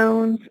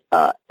 Stone's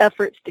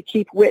efforts to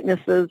keep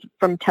witnesses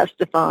from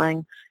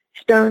testifying,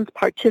 Stone's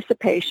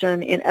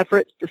participation in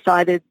efforts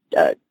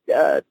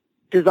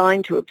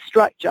designed to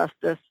obstruct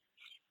justice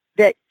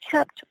that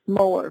kept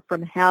Mueller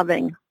from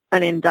having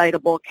an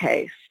indictable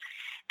case.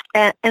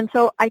 And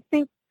so I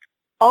think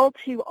all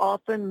too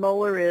often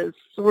Mueller is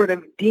sort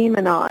of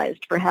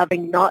demonized for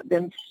having not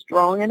been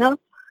strong enough,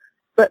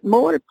 but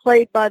Mueller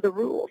played by the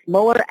rules.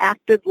 Mueller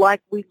acted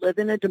like we live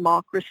in a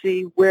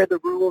democracy where the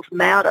rules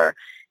matter.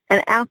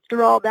 And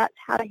after all, that's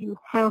how you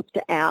have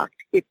to act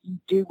if you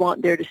do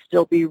want there to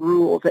still be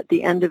rules at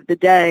the end of the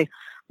day.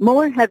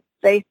 Mueller had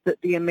faith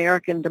that the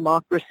American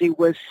democracy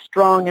was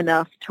strong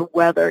enough to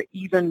weather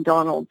even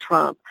Donald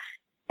Trump.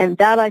 And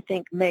that, I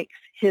think, makes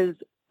his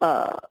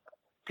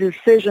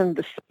decision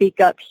to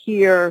speak up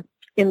here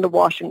in the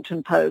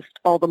Washington Post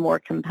all the more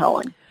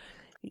compelling.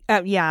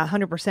 Yeah,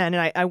 100%.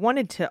 And I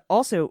wanted to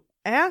also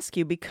ask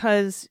you,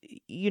 because,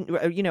 you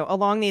know,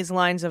 along these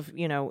lines of,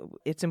 you know,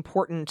 it's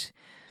important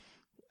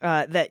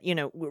that, you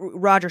know,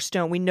 Roger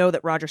Stone, we know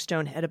that Roger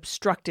Stone had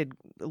obstructed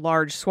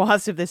large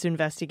swaths of this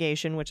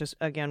investigation, which is,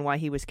 again, why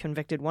he was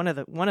convicted, one of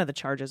the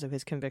charges of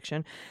his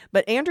conviction.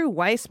 But Andrew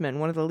Weissman,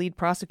 one of the lead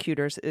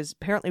prosecutors, is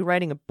apparently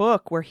writing a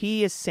book where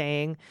he is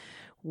saying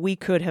we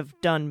could have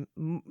done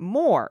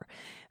more.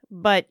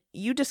 But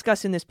you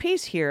discuss in this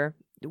piece here,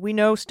 we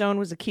know Stone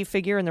was a key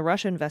figure in the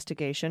Russia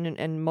investigation,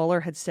 and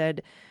Mueller had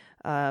said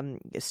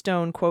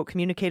Stone, quote,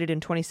 communicated in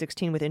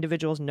 2016 with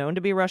individuals known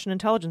to be Russian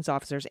intelligence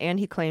officers, and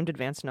he claimed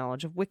advanced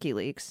knowledge of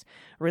WikiLeaks'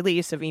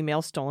 release of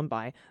emails stolen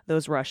by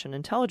those Russian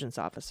intelligence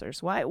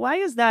officers. Why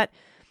is that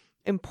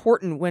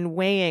important when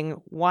weighing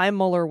why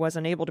Mueller was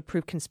unable to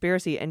prove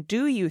conspiracy? And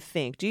do you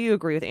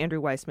agree with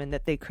Andrew Weissman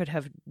that they could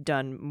have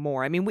done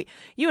more? I mean,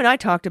 you and I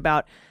talked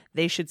about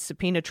they should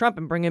subpoena Trump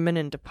and bring him in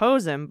and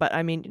depose him, but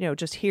I mean, you know,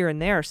 just here and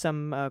there,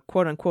 some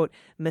quote unquote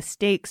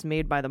mistakes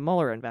made by the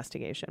Mueller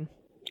investigation.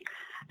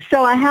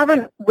 So I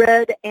haven't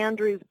read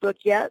Andrew's book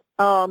yet.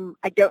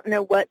 I don't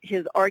know what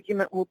his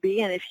argument will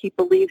be and if he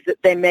believes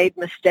that they made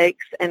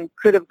mistakes and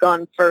could have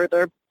gone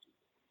further.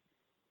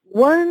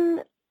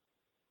 One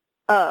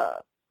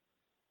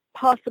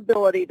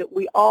possibility that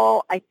we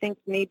all, I think,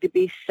 need to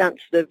be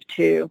sensitive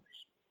to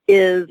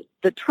is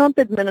the Trump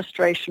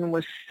administration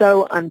was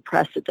so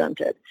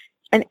unprecedented.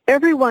 And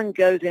everyone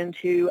goes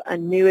into a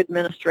new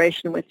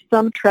administration with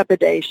some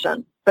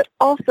trepidation, but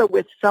also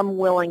with some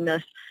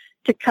willingness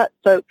to cut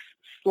folks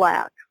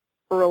slack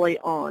early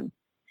on.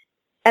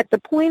 At the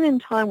point in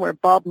time where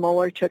Bob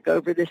Mueller took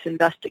over this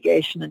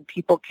investigation and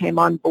people came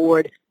on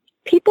board,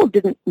 people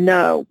didn't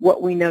know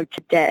what we know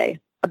today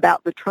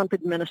about the Trump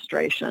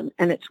administration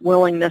and its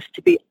willingness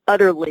to be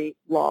utterly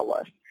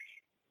lawless.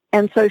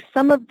 And so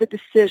some of the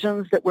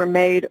decisions that were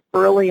made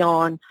early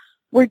on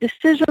were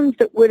decisions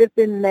that would have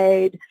been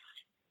made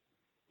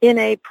in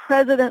a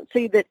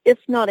presidency that, if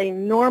not a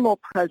normal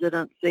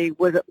presidency,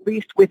 was at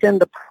least within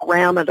the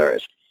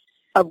parameters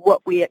of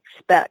what we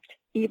expect,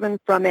 even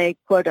from a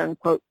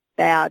quote-unquote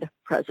bad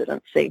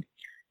presidency.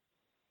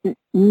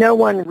 No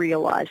one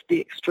realized the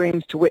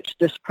extremes to which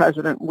this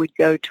president would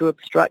go to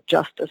obstruct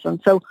justice.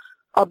 And so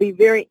I'll be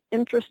very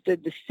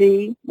interested to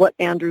see what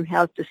Andrew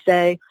has to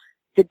say.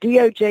 The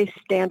DOJ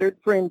standard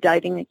for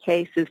indicting a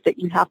case is that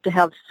you have to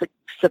have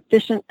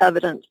sufficient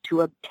evidence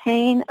to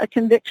obtain a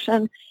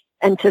conviction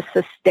and to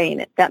sustain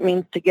it. That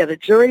means to get a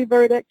jury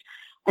verdict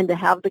and to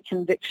have the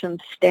conviction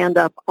stand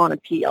up on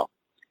appeal.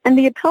 And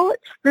the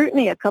appellate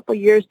scrutiny a couple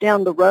years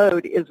down the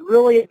road is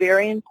really a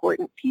very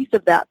important piece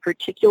of that,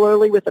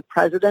 particularly with the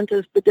president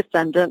as the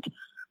defendant.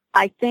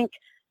 I think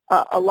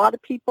a lot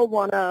of people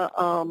want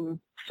to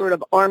sort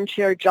of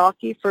armchair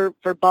jockey for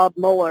Bob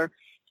Mueller,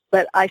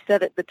 but I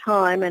said at the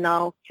time, and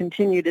I'll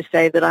continue to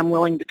say that I'm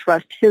willing to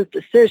trust his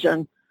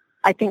decision.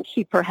 I think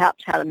he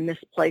perhaps had a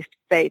misplaced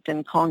faith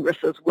in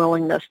Congress's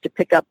willingness to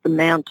pick up the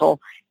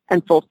mantle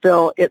and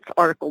fulfill its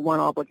Article I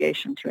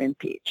obligation to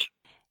impeach.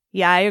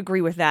 Yeah, I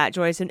agree with that,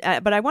 Joyce.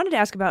 But I wanted to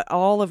ask about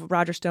all of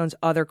Roger Stone's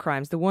other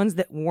crimes, the ones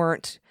that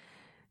weren't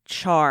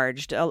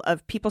charged.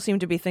 People seem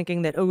to be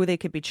thinking that, they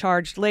could be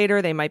charged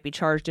later. They might be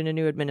charged in a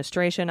new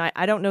administration.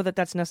 I don't know that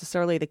that's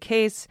necessarily the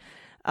case,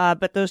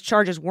 but those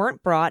charges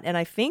weren't brought. And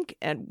I think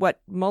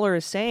what Mueller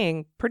is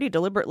saying pretty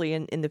deliberately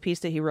in the piece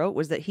that he wrote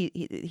was that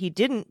he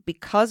didn't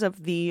because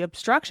of the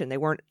obstruction. They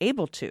weren't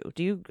able to.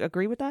 Do you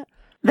agree with that?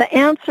 The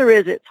answer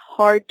is it's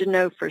hard to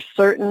know for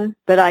certain,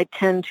 but I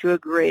tend to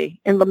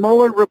agree. In the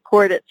Mueller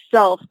report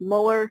itself,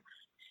 Mueller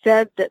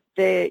said that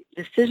the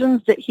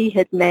decisions that he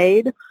had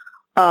made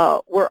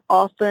were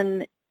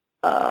often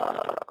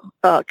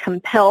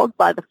compelled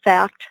by the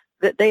fact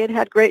that they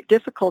had great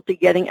difficulty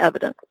getting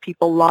evidence.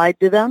 People lied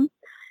to them.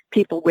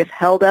 People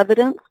withheld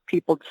evidence.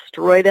 People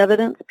destroyed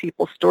evidence.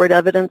 People stored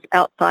evidence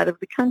outside of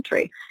the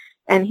country.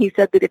 And he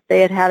said that if they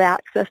had had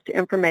access to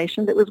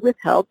information that was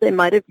withheld, they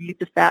might have viewed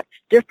the facts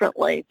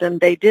differently than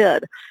they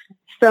did.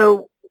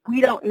 So we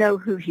don't know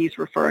who he's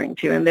referring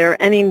to. And there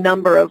are any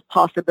number of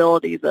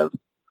possibilities of,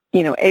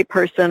 a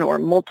person or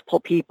multiple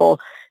people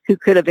who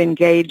could have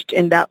engaged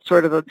in that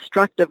sort of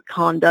obstructive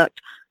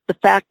conduct. The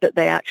fact that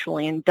they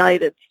actually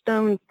indicted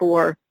Stone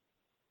for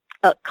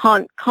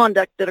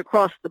conduct that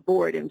across the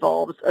board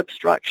involves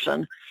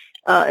obstruction,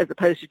 as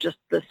opposed to just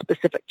the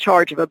specific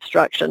charge of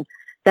obstruction,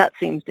 that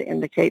seems to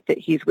indicate that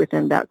he's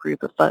within that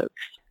group of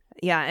folks.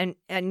 Yeah,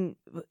 and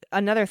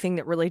another thing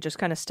that really just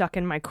kind of stuck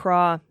in my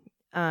craw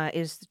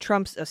is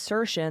Trump's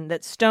assertion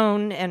that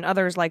Stone and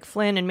others like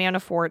Flynn and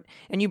Manafort,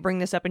 and you bring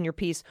this up in your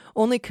piece,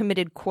 only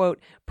committed,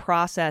 quote,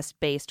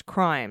 process-based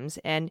crimes.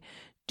 And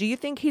do you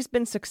think he's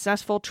been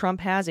successful, Trump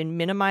has, in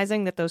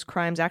minimizing that those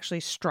crimes actually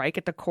strike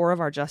at the core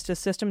of our justice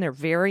system? They're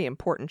very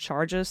important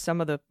charges,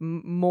 some of the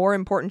more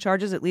important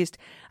charges, at least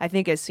I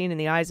think as seen in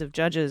the eyes of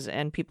judges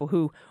and people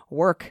who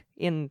work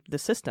in the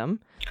system.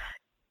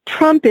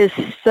 Trump is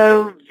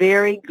so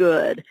very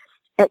good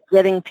at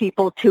getting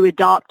people to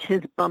adopt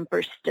his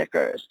bumper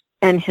stickers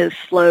and his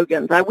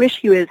slogans. I wish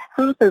he was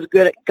half as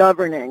good at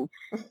governing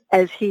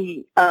as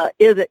he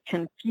is at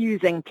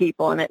confusing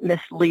people and at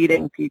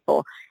misleading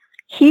people.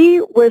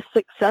 He was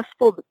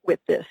successful with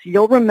this.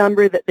 You'll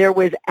remember that there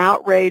was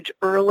outrage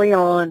early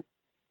on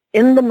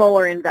in the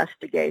Mueller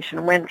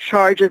investigation when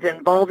charges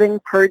involving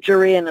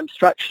perjury and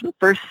obstruction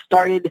first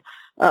started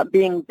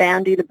being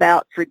bandied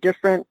about for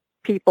different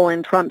people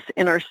in Trump's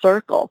inner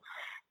circle.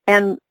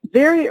 And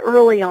very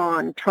early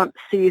on, Trump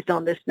seized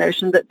on this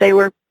notion that they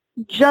were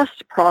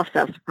just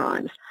process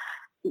crimes.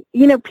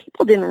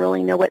 People didn't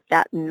really know what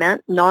that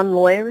meant.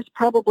 Non-lawyers,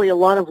 probably a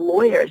lot of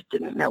lawyers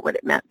didn't know what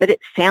it meant, but it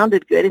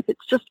sounded good. If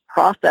it's just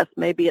process,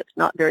 maybe it's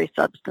not very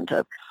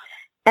substantive.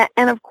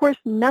 And of course,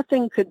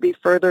 nothing could be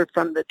further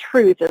from the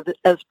truth,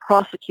 as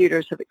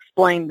prosecutors have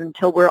explained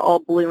until we're all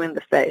blue in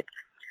the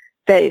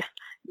face.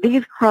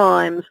 These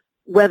crimes,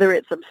 whether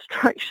it's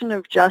obstruction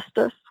of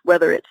justice,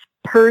 whether it's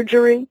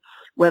perjury,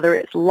 whether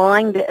it's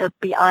lying to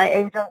FBI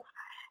agents,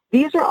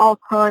 these are all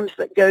crimes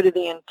that go to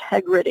the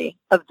integrity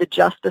of the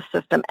justice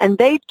system, and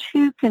they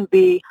too can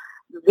be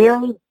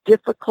very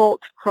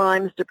difficult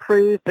crimes to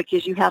prove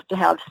because you have to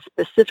have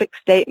specific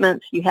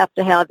statements, you have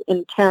to have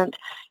intent,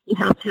 you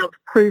have to have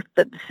proof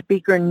that the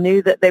speaker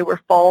knew that they were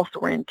false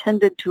or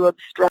intended to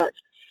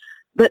obstruct.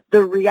 But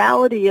the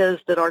reality is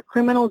that our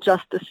criminal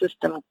justice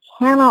system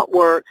cannot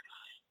work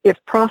if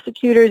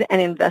prosecutors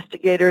and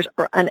investigators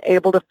are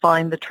unable to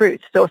find the truth.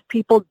 So if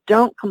people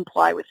don't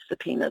comply with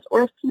subpoenas,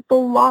 or if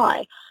people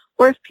lie,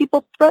 or if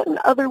people threaten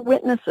other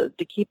witnesses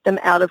to keep them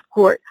out of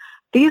court,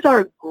 these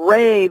are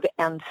grave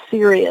and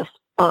serious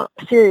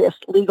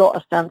legal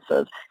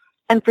offenses.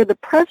 And for the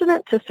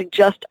president to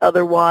suggest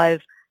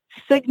otherwise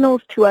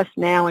signals to us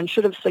now, and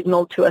should have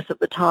signaled to us at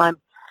the time,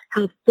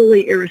 how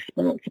fully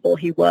irresponsible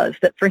he was,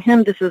 that for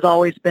him this has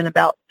always been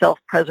about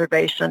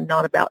self-preservation,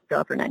 not about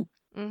governing.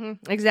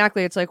 Mm-hmm.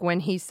 Exactly. It's like when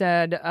he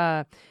said,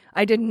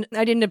 I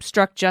didn't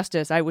obstruct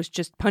justice. I was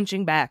just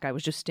punching back. I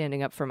was just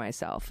standing up for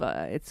myself.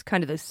 It's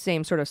kind of the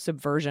same sort of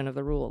subversion of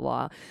the rule of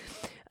law.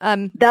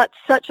 That's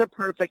such a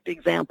perfect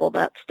example,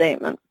 that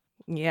statement.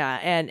 Yeah,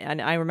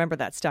 and I remember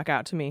that stuck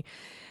out to me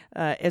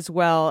as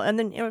well. And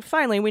then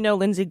finally, we know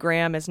Lindsey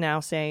Graham is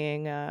now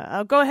saying,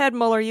 go ahead,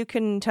 Mueller, you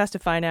can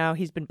testify now.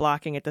 He's been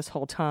blocking it this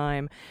whole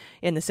time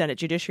in the Senate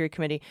Judiciary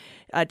Committee.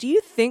 Do you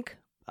think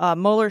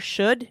Mueller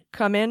should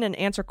come in and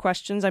answer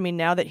questions? I mean,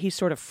 now that he's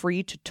sort of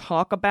free to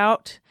talk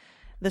about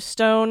the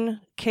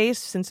Stone case,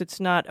 since it's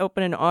not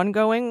open and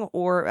ongoing,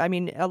 or, I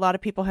mean, a lot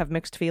of people have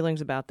mixed feelings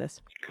about this.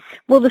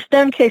 Well, the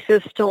Stone case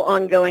is still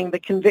ongoing. The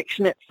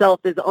conviction itself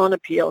is on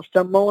appeal,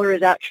 so Mueller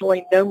is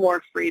actually no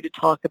more free to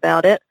talk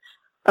about it.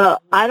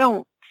 I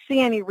don't see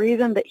any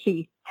reason that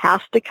he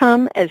has to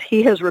come, as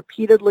he has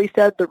repeatedly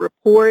said the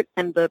report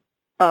and the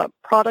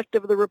product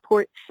of the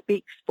report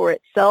speaks for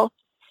itself.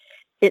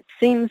 It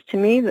seems to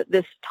me that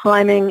this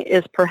timing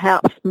is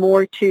perhaps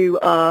more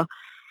to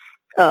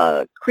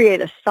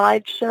create a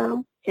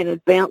sideshow in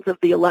advance of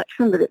the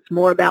election, that it's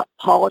more about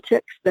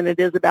politics than it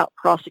is about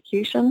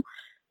prosecution.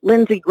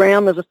 Lindsey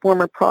Graham, as a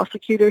former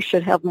prosecutor,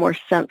 should have more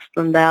sense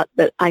than that,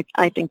 but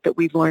I think that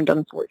we've learned,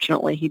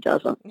 unfortunately, he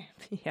doesn't.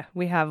 Yeah,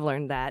 we have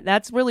learned that.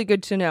 That's really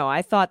good to know.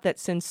 I thought that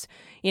since,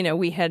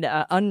 we had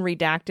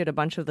unredacted a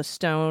bunch of the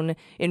Stone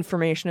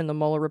information in the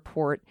Mueller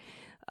report,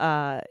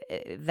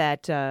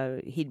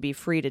 that he'd be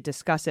free to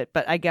discuss it.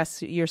 But I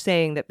guess you're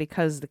saying that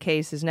because the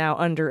case is now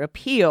under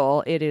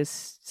appeal, it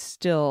is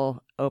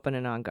still open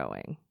and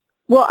ongoing.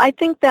 Well, I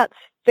think that's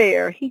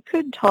fair. He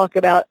could talk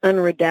about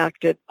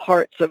unredacted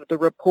parts of the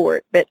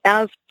report, but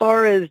as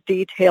far as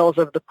details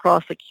of the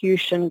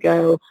prosecution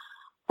go,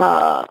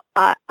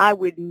 I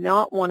would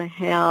not want to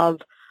have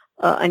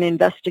an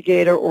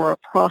investigator or a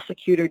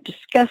prosecutor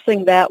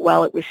discussing that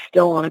while it was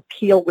still on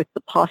appeal, with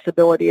the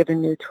possibility of a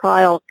new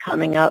trial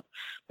coming up,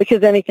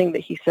 because anything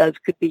that he says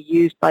could be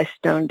used by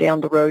Stone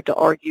down the road to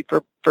argue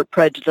for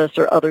prejudice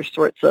or other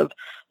sorts of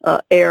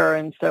error.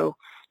 And so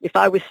if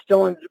I was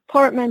still in the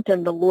department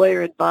and the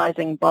lawyer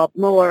advising Bob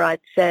Mueller, I'd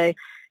say,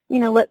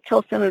 let's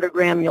tell Senator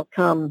Graham you'll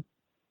come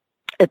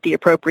at the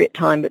appropriate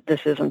time, but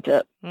this isn't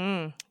it.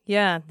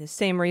 Yeah, the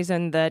same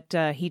reason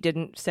that he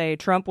didn't say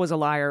Trump was a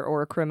liar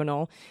or a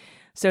criminal,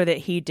 so that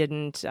he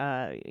didn't,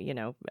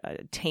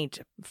 taint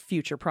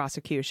future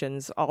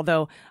prosecutions.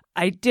 Although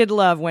I did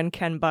love when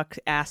Ken Buck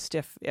asked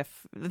if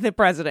the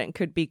president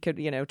could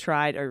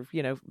tried or,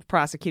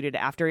 prosecuted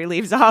after he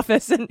leaves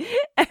office,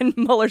 and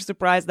Mueller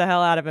surprised the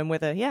hell out of him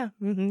with a,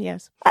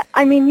 yes.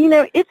 I mean,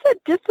 it's a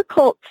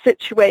difficult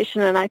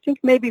situation, and I think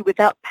maybe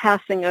without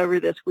passing over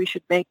this, we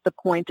should make the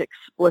point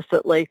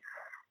explicitly.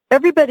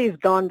 Everybody's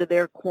gone to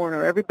their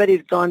corner.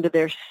 Everybody's gone to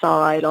their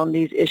side on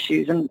these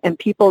issues, and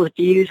people's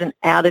views and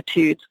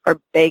attitudes are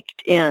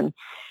baked in.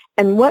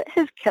 And what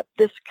has kept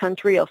this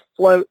country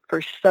afloat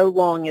for so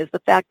long is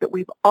the fact that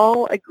we've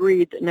all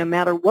agreed that no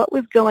matter what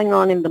was going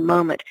on in the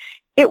moment,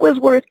 it was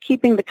worth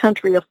keeping the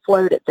country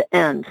afloat at the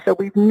end. So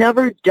we've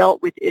never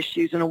dealt with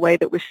issues in a way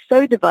that was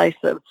so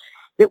divisive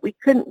that we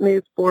couldn't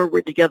move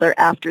forward together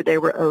after they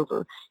were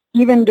over,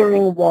 even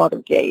during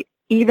Watergate,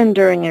 even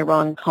during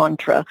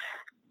Iran-Contra.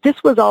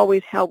 This was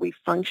always how we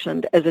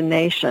functioned as a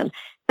nation.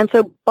 And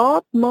so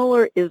Bob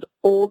Mueller is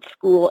old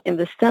school in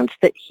the sense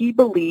that he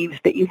believes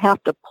that you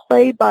have to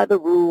play by the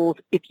rules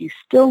if you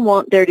still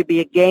want there to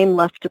be a game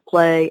left to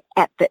play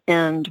at the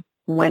end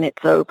when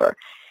it's over.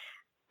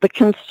 The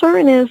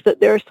concern is that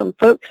there are some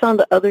folks on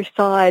the other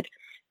side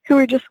who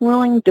are just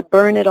willing to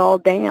burn it all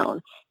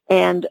down.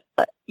 And,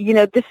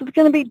 this is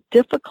going to be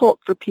difficult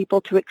for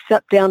people to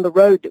accept down the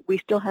road, that we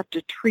still have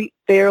to treat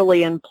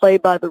fairly and play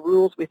by the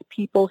rules with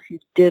people who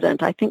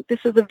didn't. I think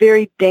this is a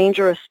very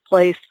dangerous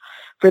place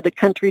for the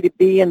country to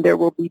be, and there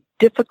will be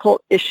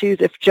difficult issues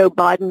if Joe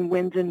Biden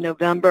wins in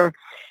November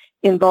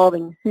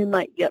involving who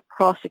might get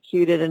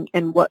prosecuted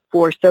and what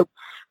for. So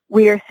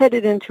we are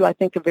headed into, I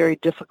think, a very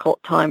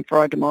difficult time for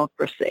our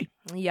democracy.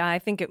 Yeah, I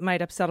think it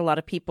might upset a lot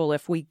of people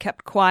if we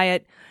kept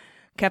quiet,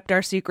 kept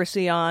our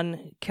secrecy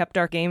on, kept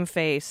our game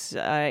face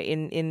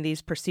in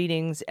these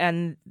proceedings,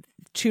 and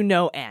to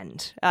no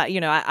end.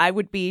 I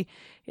would be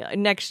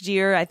next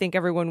year. I think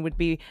everyone would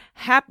be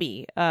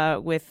happy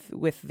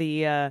with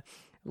the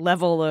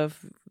level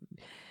of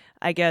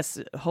I guess,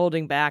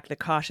 holding back the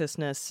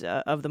cautiousness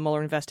of the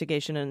Mueller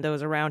investigation and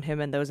those around him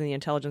and those in the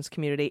intelligence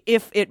community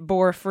if it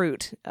bore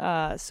fruit.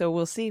 So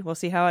we'll see. We'll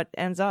see how it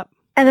ends up.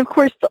 And of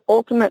course, the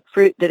ultimate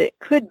fruit that it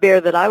could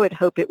bear, that I would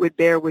hope it would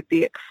bear, would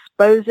be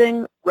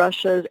exposing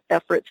Russia's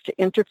efforts to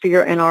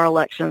interfere in our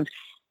elections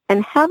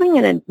and having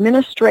an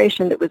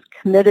administration that was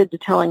committed to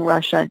telling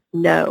Russia,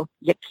 no,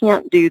 you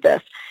can't do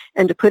this,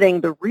 and to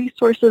putting the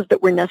resources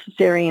that were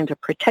necessary into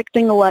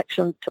protecting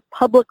elections, to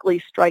publicly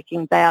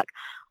striking back.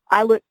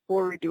 I look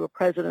forward to a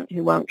president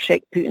who won't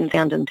shake Putin's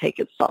hand and take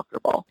his soccer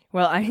ball.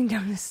 Well, I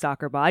know this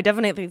soccer ball. I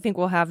definitely think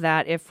we'll have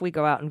that if we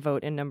go out and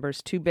vote in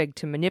numbers too big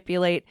to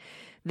manipulate.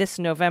 This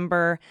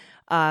November,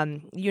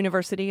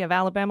 University of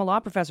Alabama law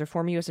professor,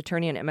 former U.S.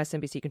 attorney and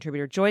MSNBC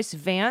contributor Joyce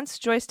Vance.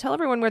 Joyce, tell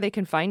everyone where they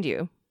can find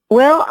you.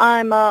 Well,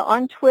 I'm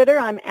on Twitter.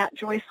 I'm at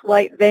Joyce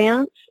White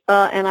Vance,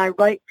 and I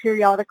write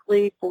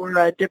periodically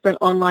for different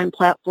online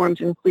platforms,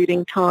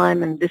 including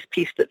Time and this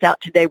piece that's out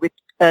today with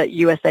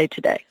USA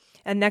Today.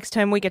 And next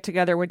time we get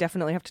together, we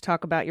definitely have to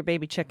talk about your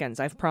baby chickens.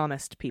 I've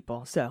promised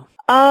people, so.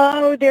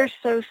 Oh, they're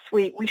so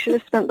sweet. We should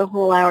have spent the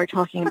whole hour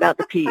talking about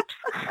the peeps.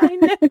 I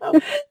know.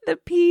 The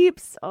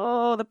peeps.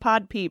 Oh, the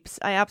pod peeps.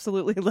 I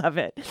absolutely love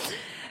it.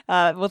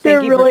 Well,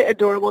 they're really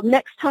adorable.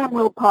 Next time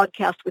we'll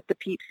podcast with the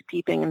peeps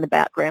peeping in the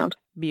background.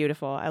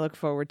 Beautiful. I look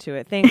forward to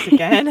it. Thanks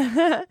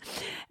again.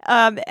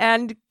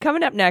 And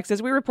coming up next,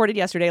 as we reported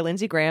yesterday,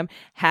 Lindsey Graham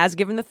has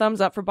given the thumbs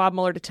up for Bob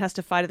Mueller to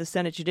testify to the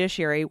Senate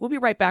Judiciary. We'll be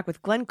right back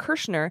with Glenn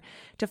Kirschner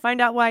to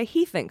find out why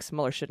he thinks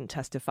Mueller shouldn't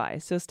testify.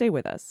 So stay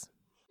with us.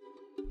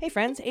 Hey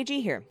friends,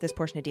 AG here. This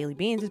portion of Daily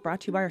Beans is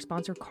brought to you by our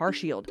sponsor,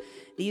 CarShield.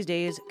 These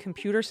days,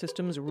 computer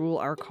systems rule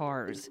our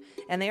cars,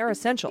 and they are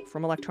essential,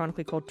 from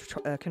electronically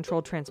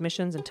controlled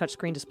transmissions and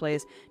touchscreen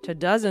displays to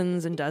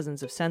dozens and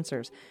dozens of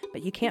sensors.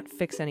 But you can't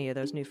fix any of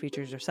those new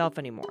features yourself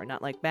anymore,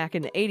 not like back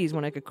in the 80s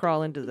when I could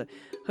crawl into the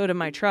hood of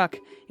my truck,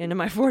 into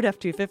my Ford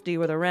F-250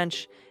 with a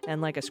wrench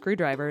and like a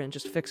screwdriver and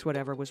just fix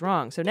whatever was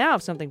wrong. So now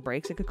if something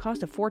breaks, it could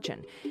cost a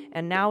fortune,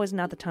 and now is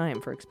not the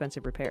time for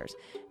expensive repairs.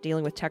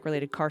 Dealing with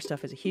tech-related car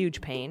stuff is a huge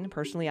pain.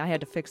 Personally, I had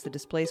to fix the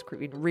display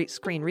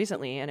screen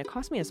recently, and it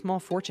cost me a small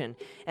fortune,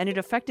 and it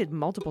affected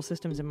multiple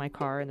systems in my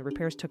car, and the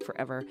repairs took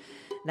forever.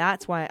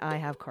 That's why I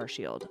have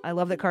CarShield. I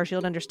love that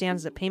CarShield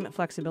understands that payment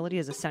flexibility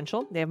is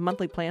essential. They have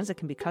monthly plans that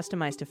can be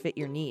customized to fit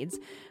your needs.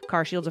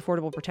 CarShield's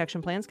affordable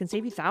protection plans can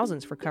save you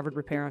thousands for covered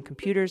repair on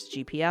computers,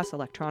 GPS,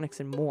 electronics,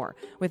 and more,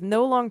 with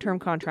no long-term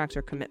contracts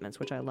or commitments,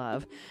 which I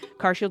love.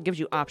 CarShield gives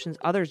you options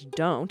others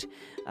don't.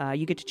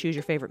 You get to choose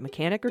your favorite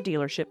mechanic or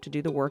dealership to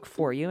do the work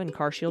for you, and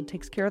CarShield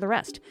takes care of the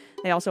rest.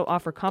 They also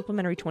offer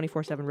complimentary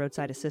 24/7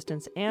 roadside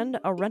assistance and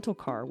a rental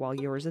car while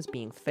yours is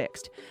being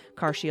fixed.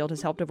 CarShield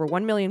has helped over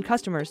 1 million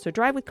customers, so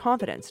drive with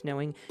confidence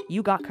knowing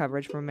you got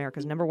coverage from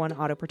America's #1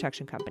 auto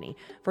protection company.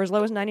 For as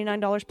low as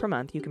 $99 per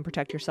month, you can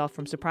protect yourself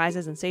from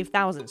surprises and save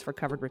thousands for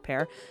covered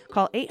repair.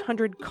 Call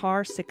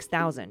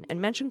 800-CAR-6000 and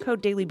mention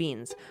code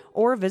DailyBeans,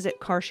 or visit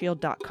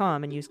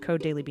carshield.com and use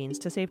code DailyBeans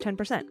to save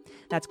 10%.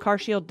 That's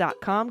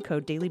carshield.com,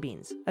 code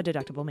DailyBeans. A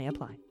deductible may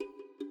apply.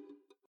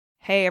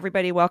 Hey,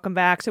 everybody, welcome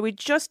back. So we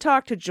just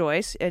talked to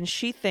Joyce, and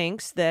she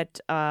thinks that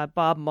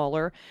Bob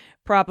Mueller,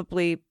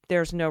 probably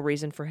there's no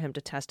reason for him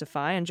to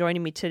testify. And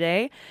joining me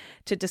today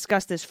to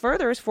discuss this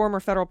further is former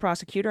federal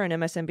prosecutor and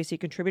MSNBC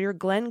contributor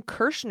Glenn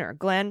Kirschner.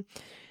 Glenn,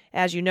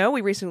 as you know,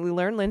 we recently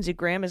learned Lindsey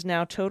Graham is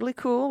now totally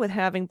cool with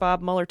having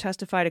Bob Mueller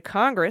testify to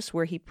Congress,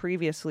 where he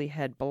previously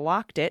had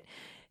blocked it.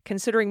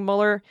 Considering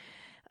Mueller...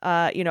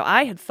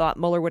 I had thought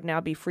Mueller would now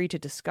be free to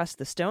discuss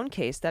the Stone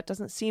case. That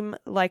doesn't seem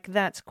like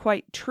that's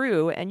quite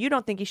true, and you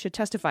don't think he should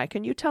testify.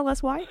 Can you tell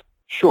us why?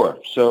 Sure.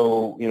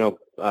 So,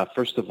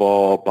 first of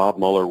all, Bob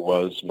Mueller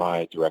was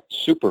my direct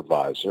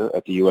supervisor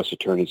at the U.S.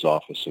 Attorney's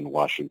Office in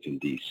Washington,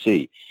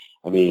 D.C.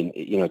 I mean,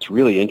 it's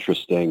really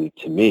interesting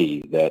to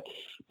me that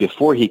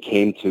before he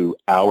came to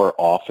our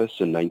office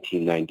in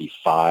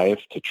 1995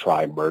 to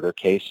try murder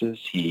cases,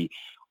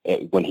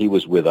 when he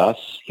was with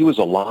us, he was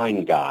a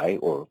line guy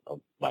or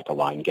like a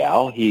line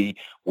gal. He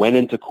went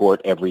into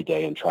court every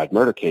day and tried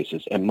murder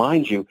cases. And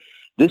mind you,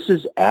 this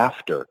is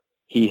after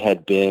he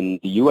had been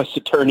the U.S.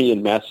 Attorney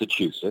in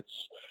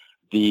Massachusetts,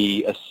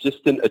 the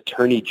Assistant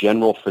Attorney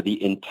General for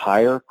the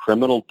entire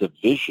criminal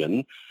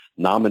division,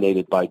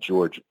 nominated by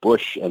George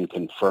Bush and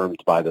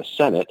confirmed by the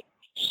Senate,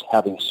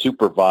 having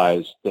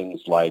supervised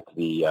things like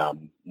the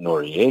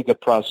Noriega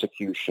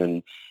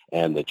prosecution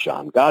and the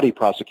John Gotti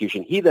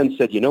prosecution. He then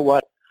said, you know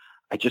what?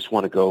 I just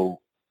want to go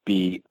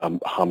be a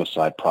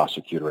homicide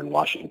prosecutor in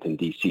Washington,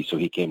 D.C. So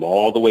he came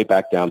all the way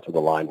back down to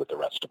the line with the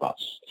rest of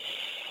us.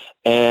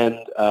 And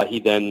he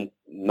then,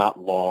 not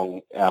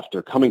long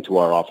after coming to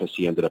our office,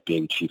 he ended up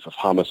being chief of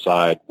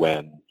homicide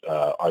when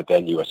our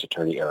then U.S.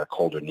 Attorney Eric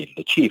Holder needed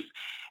a chief.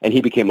 And he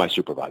became my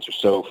supervisor.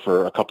 So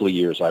for a couple of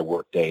years, I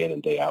worked day in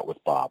and day out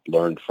with Bob,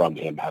 learned from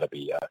him how to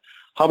be a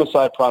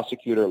homicide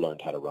prosecutor,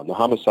 learned how to run the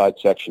homicide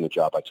section, a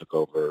job I took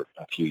over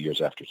a few years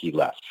after he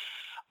left.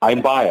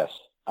 I'm biased.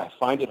 I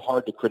find it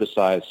hard to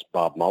criticize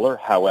Bob Mueller.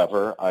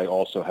 However, I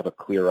also have a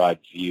clear-eyed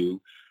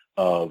view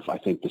of, I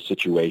think, the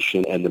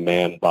situation and the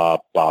man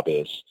Bob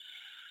is.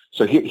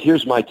 So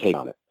here's my take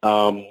on it,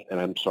 and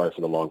I'm sorry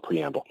for the long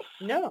preamble.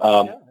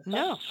 No,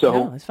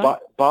 it's fine.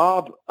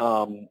 Bob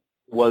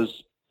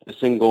was the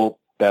single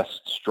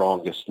best,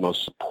 strongest,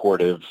 most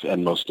supportive,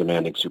 and most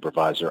demanding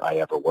supervisor I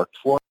ever worked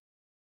for.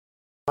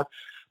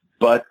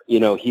 But,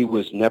 he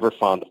was never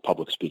fond of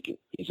public speaking.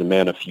 He's a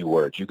man of few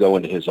words. You go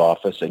into his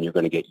office and you're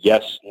going to get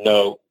yes,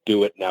 no,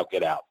 do it, now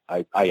get out.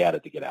 I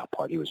added the get out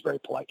part. He was very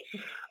polite.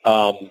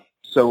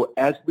 So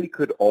as we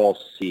could all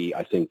see,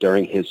 I think,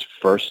 during his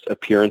first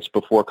appearance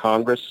before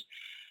Congress,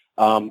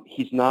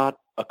 he's not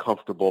a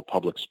comfortable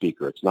public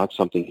speaker. It's not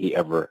something he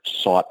ever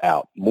sought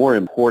out. More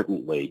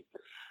importantly,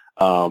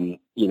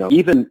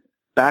 even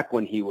back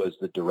when he was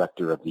the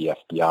director of the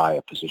FBI,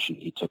 a position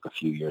he took a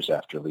few years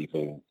after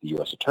leaving the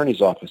U.S.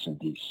 Attorney's Office in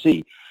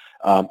D.C.,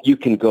 you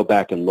can go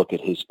back and look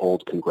at his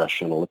old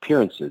congressional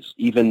appearances.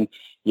 Even,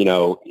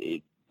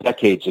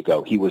 decades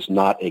ago, he was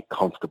not a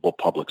comfortable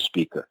public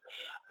speaker.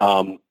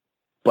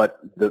 But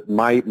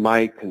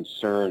my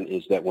concern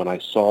is that when I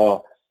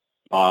saw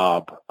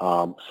Bob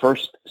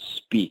first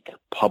speak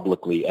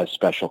publicly as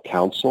special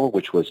counsel,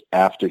 which was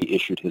after he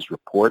issued his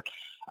report,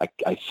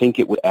 I think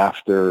it was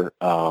after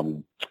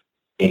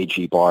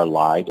A.G. Barr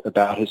lied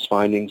about his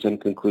findings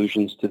and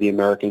conclusions to the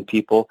American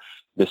people,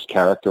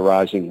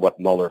 mischaracterizing what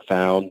Mueller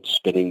found,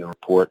 spinning the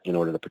report in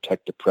order to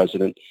protect the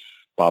president.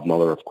 Bob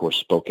Mueller, of course,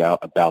 spoke out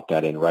about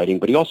that in writing,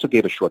 but he also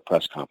gave a short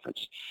press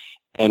conference.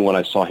 And when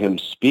I saw him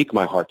speak,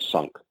 my heart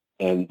sunk.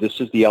 And this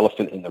is the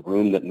elephant in the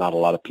room that not a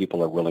lot of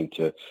people are willing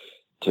to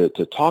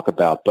talk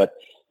about. But,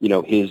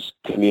 his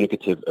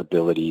communicative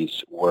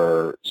abilities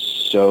were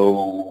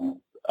so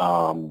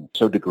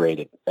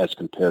degraded as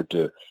compared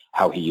to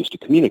how he used to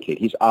communicate.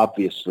 He's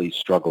obviously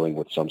struggling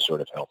with some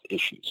sort of health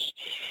issues.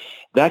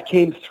 That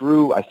came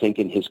through, I think,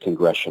 in his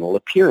congressional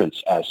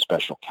appearance as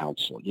special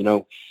counsel.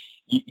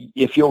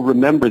 If you'll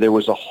remember, there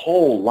was a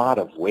whole lot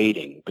of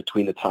waiting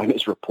between the time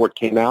his report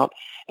came out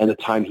and the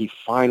time he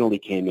finally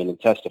came in and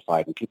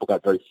testified, and people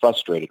got very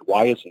frustrated.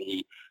 Why isn't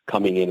he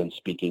coming in and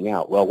speaking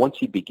out? Well, once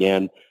he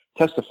began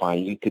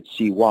testifying, you could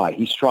see why.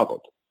 He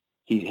struggled.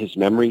 His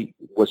memory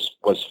was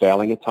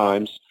failing at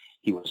times.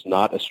 He was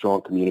not a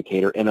strong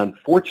communicator, and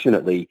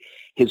unfortunately,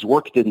 his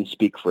work didn't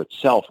speak for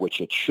itself, which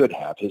it should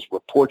have. His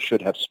report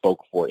should have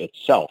spoke for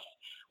itself,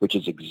 which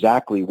is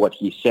exactly what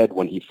he said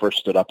when he first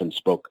stood up and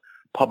spoke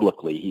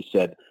publicly. He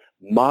said,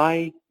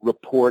 "My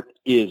report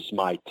is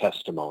my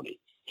testimony."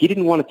 He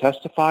didn't want to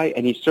testify,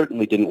 and he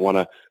certainly didn't want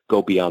to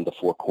go beyond the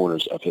four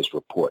corners of his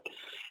report.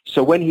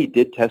 So when he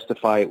did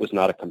testify, it was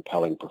not a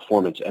compelling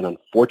performance, and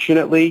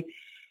unfortunately,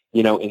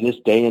 in this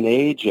day and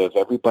age of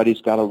everybody's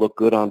got to look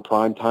good on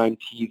primetime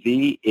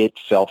TV, it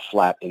fell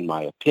flat in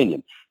my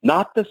opinion.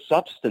 Not the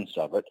substance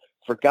of it.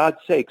 For God's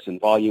sakes, in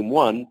Volume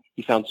 1,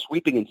 he found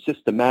sweeping and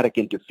systematic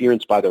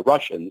interference by the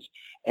Russians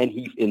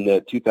in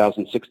the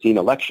 2016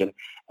 election,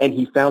 and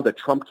he found a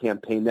Trump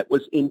campaign that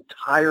was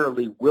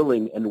entirely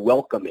willing and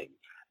welcoming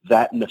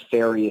that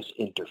nefarious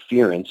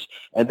interference.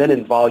 And then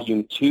in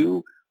Volume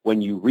 2,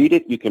 when you read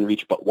it, you can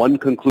reach but one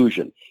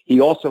conclusion.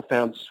 He also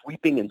found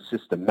sweeping and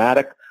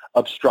systematic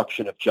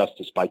obstruction of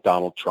justice by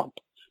Donald Trump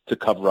to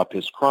cover up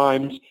his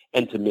crimes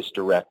and to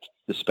misdirect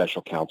the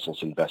special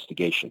counsel's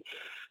investigation.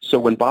 So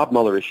when Bob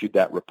Mueller issued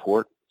that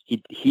report, he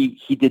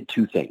did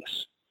two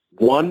things.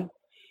 One,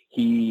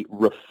 he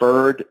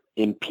referred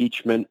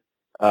impeachment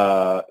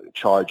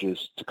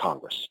charges to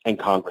Congress, and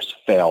Congress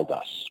failed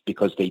us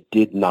because they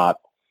did not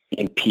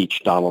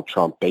impeach Donald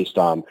Trump based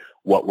on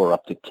what were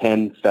up to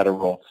 10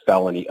 federal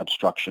felony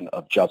obstruction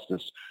of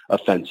justice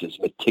offenses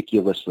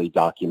meticulously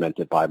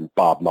documented by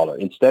Bob Mueller.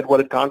 Instead, what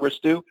did Congress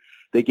do?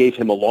 They gave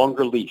him a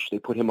longer leash. They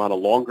put him on a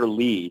longer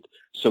lead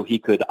so he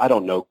could,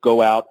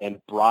 go out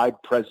and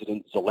bribe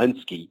President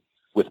Zelensky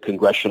with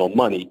congressional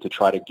money to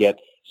try to get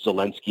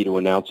Zelensky to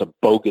announce a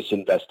bogus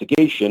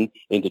investigation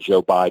into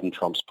Joe Biden,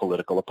 Trump's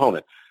political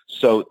opponent.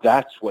 So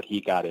that's what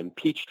he got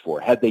impeached for.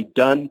 Had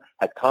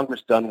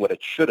Congress done what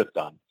it should have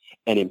done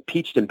and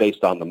impeached him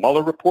based on the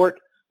Mueller report,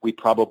 we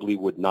probably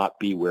would not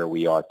be where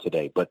we are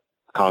today. But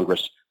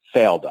Congress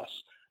failed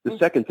us. The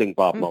second thing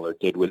Bob Mueller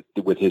did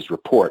with his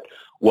report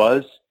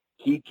was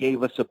he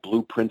gave us a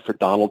blueprint for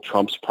Donald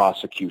Trump's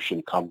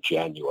prosecution come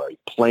January,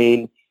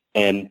 plain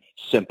and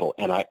simple.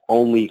 And I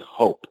only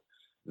hope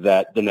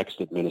that the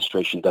next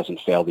administration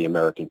doesn't fail the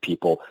American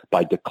people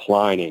by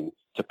declining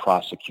to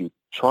prosecute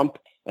Trump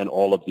and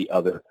all of the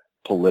other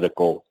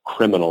political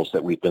criminals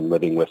that we've been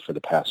living with for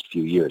the past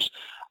few years.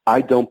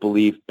 I don't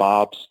believe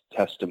Bob's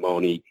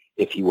testimony,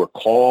 if he were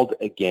called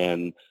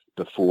again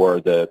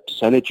before the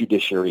Senate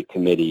Judiciary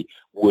Committee,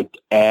 would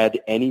add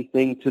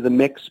anything to the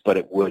mix, but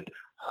it would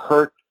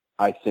hurt,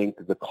 I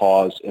think, the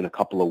cause in a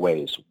couple of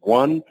ways.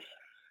 One,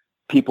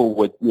 people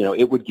would,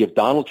 it would give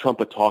Donald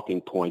Trump a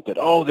talking point that,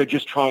 they're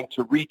just trying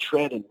to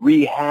retread and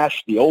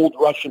rehash the old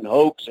Russian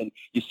hoax, and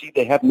you see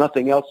they have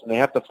nothing else and they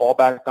have to fall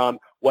back on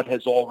what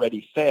has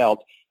already failed.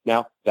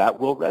 Now, that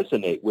will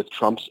resonate with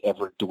Trump's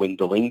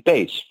ever-dwindling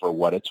base, for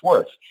what it's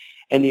worth.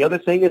 And the other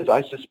thing is,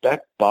 I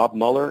suspect Bob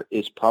Mueller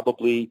is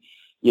probably,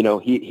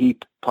 he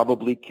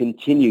probably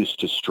continues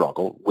to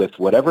struggle with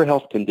whatever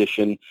health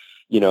condition,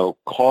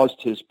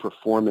 caused his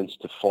performance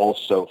to fall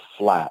so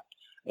flat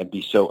and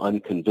be so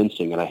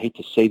unconvincing. And I hate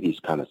to say these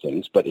kind of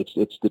things, but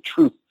it's the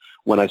truth.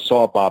 When I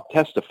saw Bob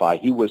testify,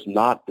 he was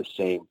not the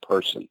same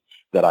person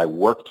that I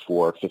worked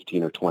for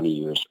 15 or 20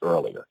 years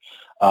earlier.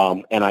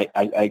 And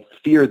I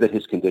fear that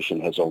his condition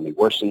has only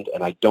worsened,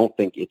 and I don't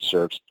think it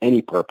serves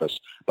any purpose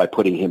by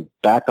putting him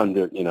back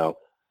under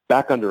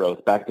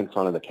oath, back in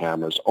front of the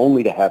cameras,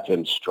 only to have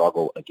him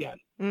struggle again.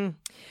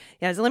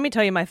 Yeah, so let me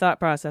tell you my thought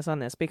process on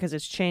this, because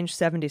it's changed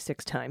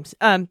 76 times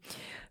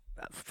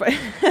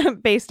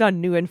based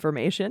on new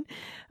information.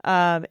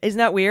 Isn't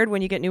that weird?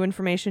 When you get new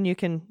information, you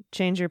can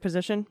change your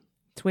position?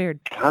 It's weird.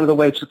 Kind of the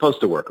way it's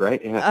supposed to work,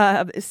 right?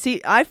 Yeah.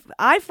 See,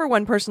 I, for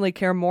one, personally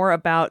care more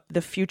about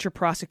the future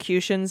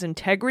prosecution's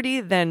integrity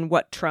than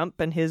what Trump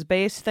and his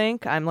base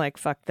think. I'm like,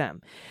 fuck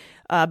them.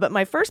 But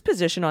my first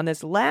position on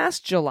this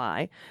last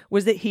July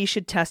was that he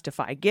should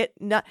testify.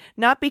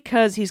 Not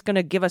because he's going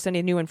to give us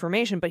any new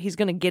information, but he's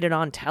going to get it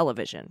on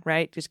television,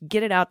 right? Just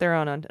get it out there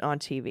on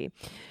TV.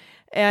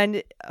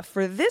 And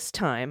for this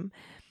time,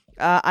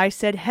 I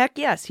said, heck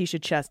yes, he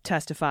should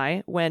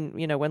testify when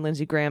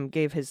Lindsey Graham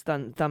gave his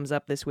thumbs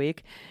up this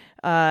week.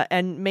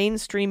 And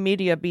mainstream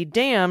media be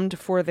damned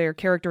for their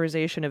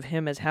characterization of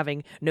him as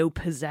having no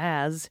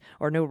pizzazz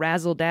or no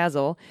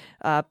razzle-dazzle.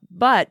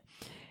 But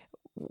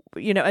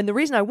and the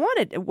reason I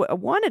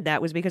wanted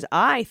that was because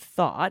I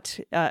thought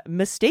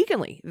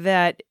mistakenly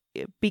that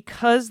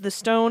because the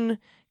Stone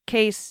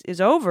case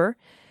is over,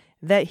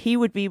 that he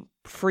would be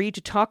free to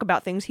talk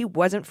about things he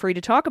wasn't free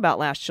to talk about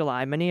last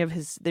July. Many of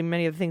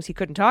the things he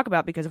couldn't talk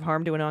about because of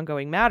harm to an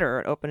ongoing matter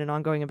or open and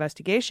ongoing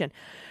investigation.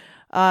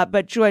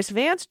 But Joyce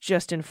Vance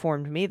just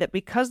informed me that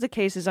because the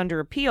case is under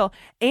appeal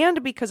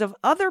and because of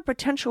other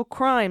potential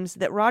crimes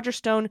that Roger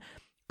Stone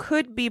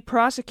could be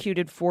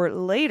prosecuted for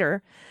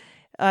later,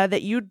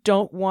 that you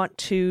don't want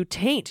to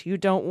taint. You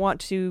don't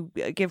want to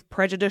give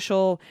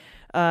prejudicial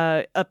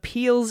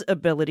appeals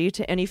ability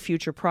to any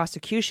future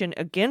prosecution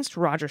against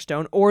Roger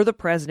Stone or the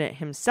president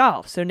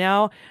himself. So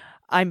now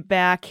I'm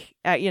back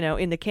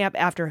in the camp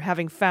after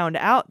having found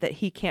out that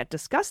he can't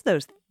discuss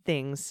those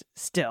things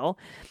still,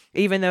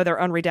 even though they're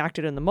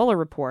unredacted in the Mueller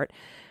report.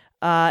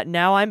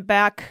 Now I'm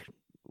back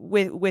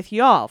with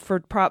y'all for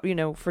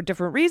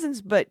different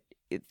reasons, but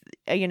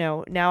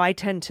now I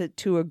tend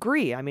to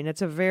agree. I mean,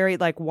 it's a very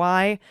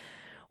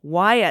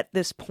why at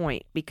this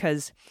point?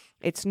 Because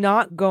it's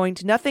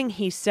nothing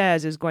he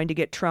says is going to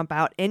get Trump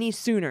out any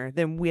sooner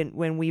than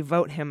when we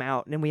vote him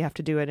out, and we have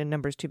to do it in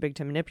numbers too big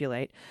to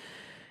manipulate.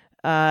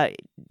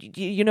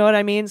 You know what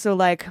I mean? So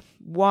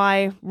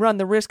why run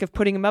the risk of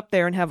putting him up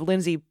there and have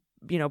Lindsey,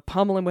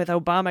 pummel him with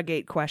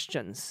Obamagate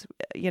questions?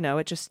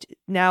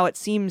 It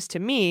seems to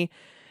me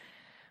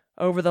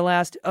over the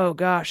last,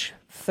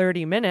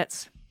 30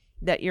 minutes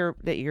that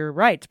you're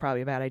right. It's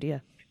probably a bad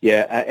idea.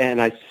 Yeah,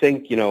 and I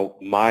think,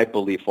 my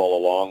belief all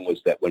along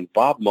was that when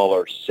Bob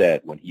Mueller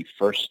said, when he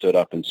first stood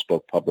up and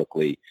spoke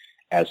publicly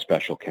as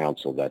special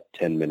counsel, that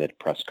 10-minute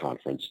press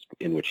conference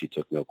in which he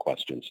took no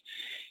questions,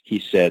 he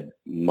said,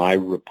 my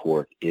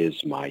report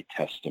is my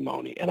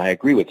testimony. And I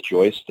agree with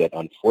Joyce that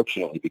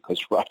unfortunately,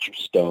 because Roger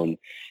Stone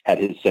had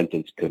his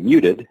sentence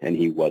commuted and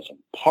he wasn't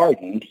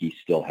pardoned, he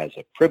still has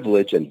a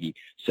privilege, and he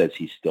says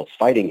he's still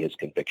fighting his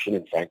conviction.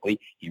 And frankly,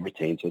 he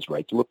retains his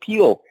right to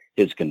appeal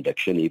his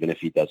conviction, even if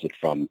he does it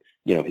from,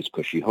 his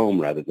cushy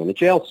home rather than a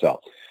jail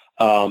cell.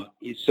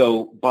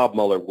 So Bob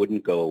Mueller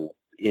wouldn't go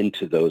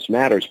into those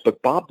matters.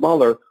 But Bob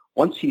Mueller,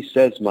 once he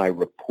says my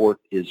report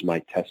is my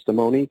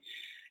testimony,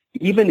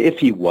 even if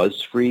he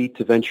was free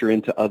to venture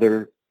into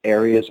other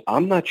areas,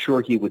 I'm not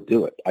sure he would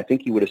do it. I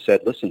think he would have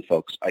said, listen,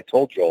 folks, I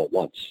told you all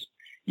once,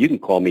 you can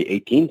call me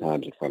 18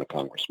 times in front of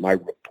Congress. My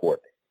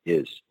report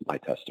is my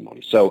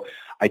testimony. So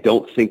I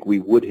don't think we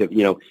would have,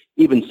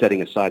 even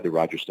setting aside the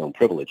Roger Stone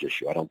privilege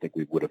issue, I don't think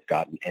we would have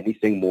gotten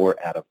anything more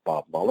out of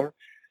Bob Mueller.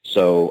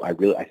 So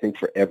I think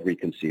for every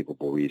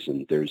conceivable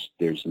reason, there's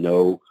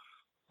no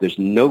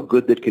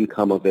good that can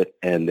come of it,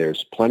 and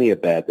there's plenty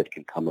of bad that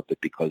can come of it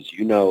because,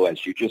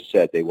 as you just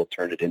said, they will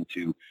turn it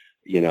into,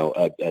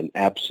 an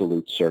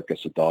absolute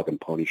circus, a dog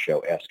and pony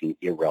show, asking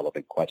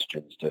irrelevant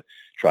questions to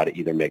try to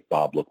either make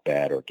Bob look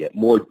bad or get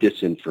more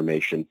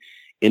disinformation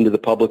into the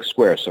public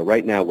square. So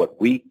right now, what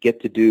we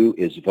get to do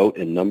is vote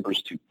in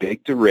numbers too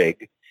big to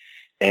rig,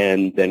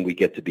 and then we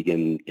get to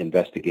begin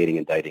investigating,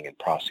 indicting, and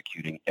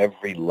prosecuting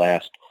every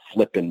last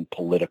flippin'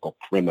 political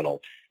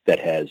criminal that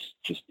has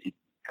just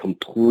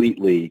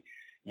completely,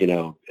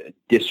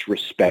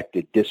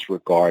 disrespected,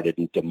 disregarded,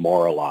 and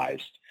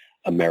demoralized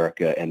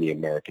America and the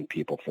American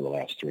people for the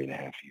last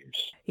 3.5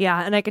 years.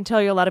 Yeah, and I can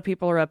tell you a lot of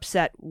people are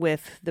upset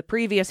with the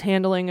previous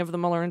handling of the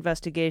Mueller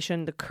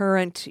investigation, the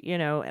current,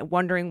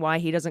 wondering why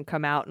he doesn't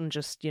come out and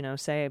just,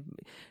 say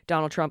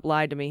Donald Trump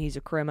lied to me, he's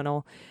a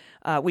criminal.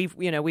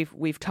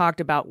 We've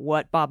talked about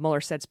what Bob Mueller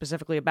said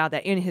specifically about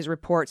that in his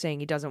report,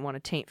 saying he doesn't want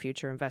to taint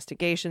future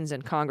investigations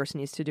and Congress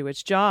needs to do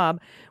its job,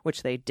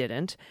 which they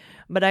didn't.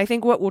 But I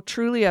think what will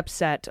truly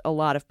upset a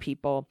lot of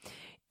people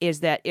is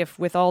that if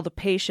with all the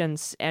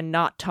patience and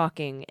not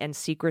talking and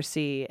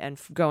secrecy and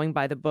going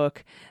by the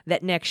book,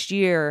 that next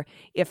year,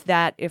 if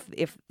that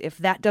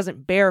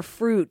doesn't bear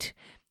fruit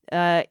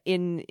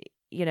in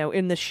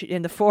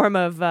the form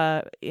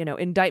of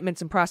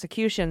indictments and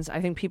prosecutions,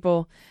 I think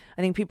people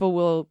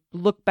will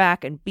look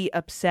back and be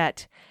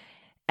upset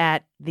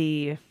at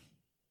the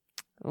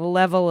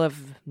level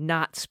of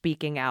not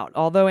speaking out.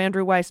 Although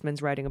Andrew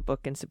Weissman's writing a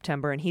book in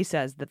September, and he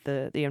says that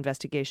the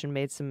investigation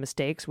made some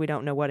mistakes. We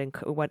don't know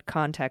what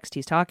context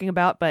he's talking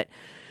about, but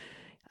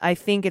I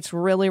think it's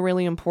really,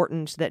 really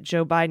important that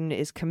Joe Biden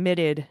is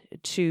committed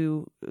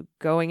to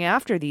going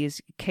after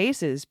these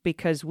cases,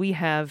 because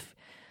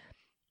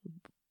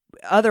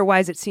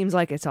otherwise it seems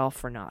like it's all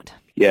for naught.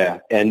 Yeah,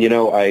 and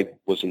I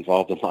was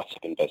involved in lots of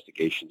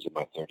investigations in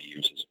my 30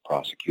 years as a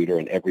prosecutor,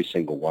 and every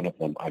single one of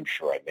them, I'm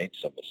sure I made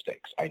some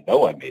mistakes. I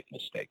know I made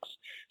mistakes,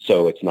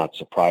 so it's not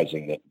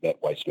surprising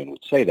that Weissman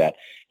would say that.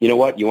 You know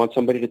what? You want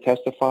somebody to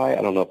testify?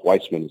 I don't know if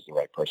Weissman is the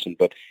right person,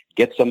 but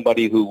get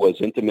somebody who was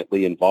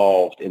intimately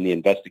involved in the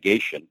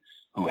investigation,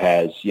 who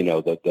has,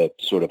 the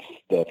sort of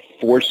the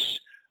force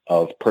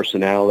of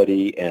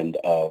personality and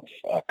of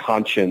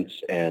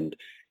conscience and,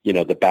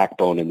 the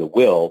backbone and the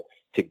will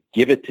to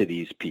give it to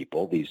these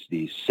people,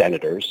 these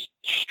senators,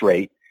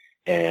 straight,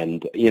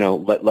 and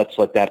let's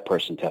let that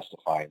person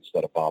testify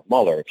instead of Bob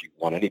Mueller if you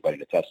want anybody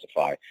to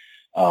testify.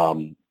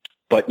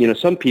 But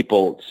some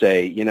people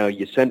say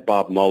you sent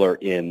Bob Mueller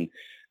in,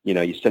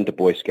 you sent a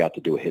Boy Scout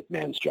to do a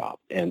hitman's job,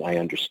 and I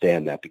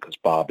understand that because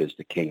Bob is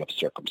the king of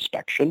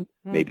circumspection,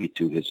 maybe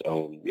to his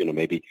own,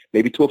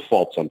 maybe to a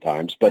fault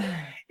sometimes. But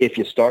if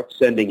you start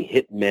sending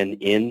hitmen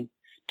in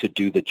to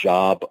do the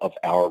job of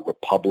our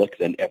republic,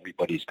 then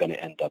everybody's going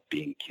to end up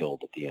being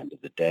killed at the end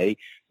of the day.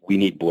 We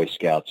need Boy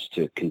Scouts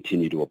to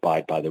continue to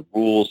abide by the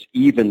rules,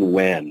 even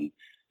when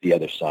the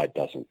other side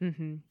doesn't.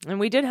 Mm-hmm. And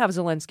we did have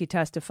Zelensky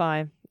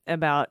testify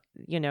about,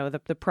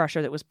 the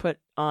pressure that was put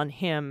on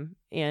him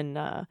in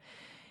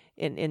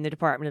the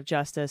Department of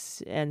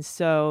Justice. And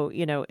so,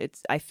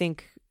 I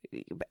think,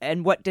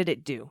 and what did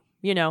it do?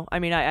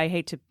 I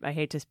hate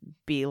to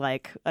be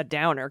like a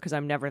downer, because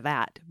I'm never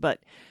that, but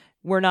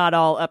we're not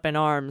all up in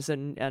arms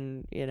and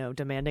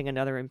demanding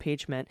another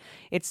impeachment.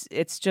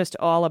 It's just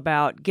all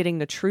about getting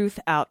the truth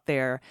out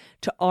there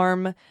to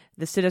arm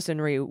the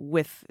citizenry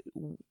with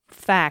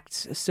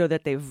facts so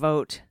that they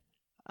vote,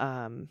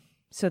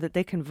 so that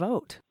they can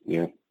vote.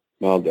 Yeah.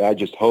 Well,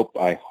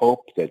 I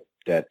hope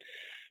that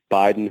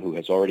Biden, who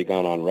has already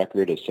gone on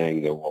record as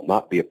saying there will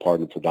not be a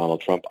pardon for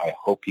Donald Trump, I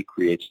hope he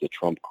creates the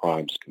Trump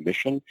Crimes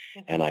Commission,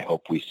 and I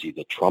hope we see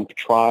the Trump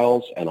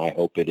trials, and I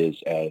hope it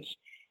is as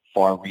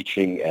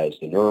far-reaching as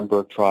the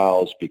Nuremberg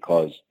trials,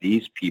 because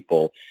these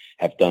people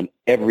have done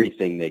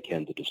everything they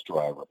can to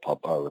destroy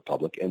our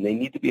republic, and they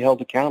need to be held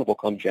accountable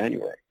come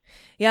January.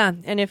 Yeah,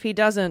 and if he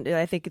doesn't,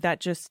 I think that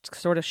just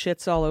sort of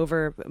shits all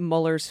over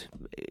Mueller's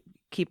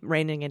keep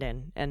reining it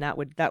in, and that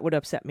would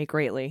upset me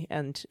greatly.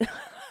 And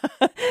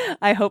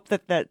I hope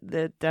that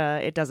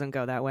it doesn't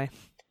go that way.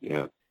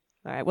 Yeah.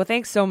 All right. Well,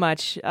 thanks so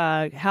much.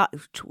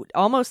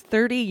 Almost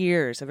 30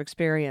 years of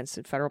experience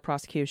in federal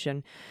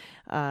prosecution.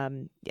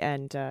 And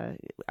our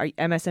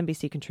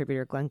MSNBC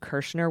contributor, Glenn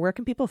Kirschner, where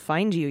can people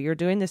find you? You're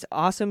doing this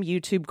awesome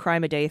YouTube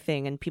Crime a Day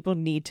thing, and people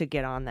need to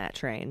get on that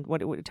train.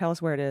 Tell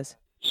us where it is.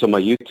 So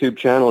my YouTube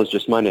channel is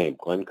just my name,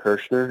 Glenn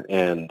Kirschner,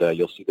 and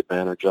you'll see the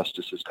banner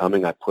Justice is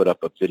Coming. I put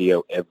up a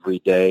video every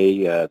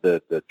day,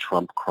 the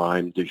Trump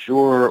crime du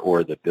jour,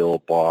 or the Bill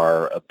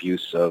Barr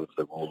abuse of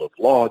the rule of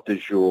law du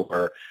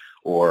jour,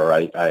 or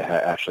I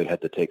actually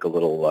had to take a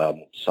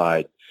little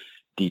side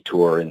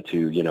detour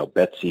into,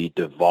 Betsy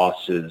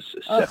DeVos's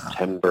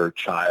September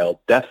Child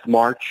Death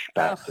March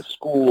back to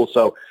school.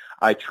 So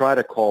I try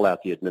to call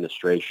out the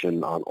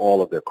administration on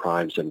all of their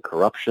crimes and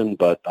corruption,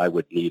 but I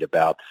would need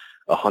about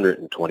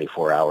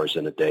 124 hours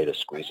in a day to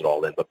squeeze it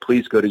all in. But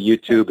please go to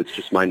YouTube. It's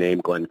just my name,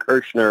 Glenn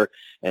Kirschner.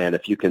 And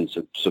if you can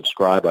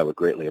subscribe, I would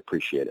greatly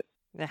appreciate it.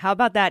 Now, how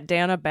about that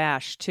Dana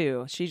Bash,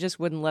 too? She just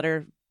wouldn't let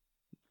her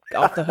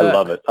off the hook. I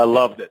love it. I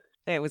loved it.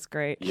 It was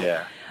great.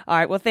 Yeah. All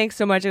right. Well, thanks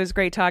so much. It was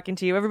great talking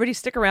to you. Everybody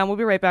stick around. We'll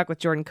be right back with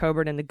Jordan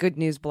Coburn and the Good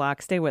News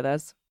Block. Stay with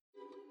us.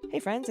 Hey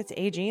friends, it's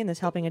AG, and this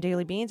Helping a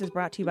Daily Beans is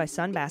brought to you by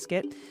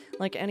Sunbasket.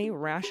 Like any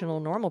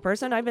rational, normal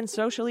person, I've been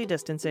socially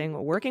distancing,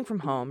 working from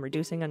home,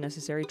 reducing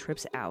unnecessary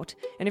trips out.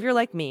 And if you're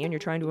like me and you're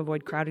trying to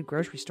avoid crowded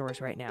grocery stores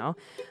right now,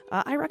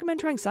 I recommend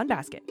trying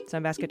Sunbasket.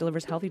 Sunbasket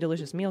delivers healthy,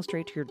 delicious meals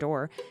straight to your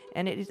door,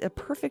 and it is a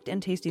perfect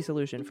and tasty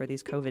solution for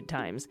these COVID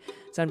times.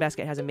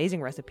 Sunbasket has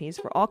amazing recipes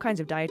for all kinds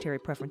of dietary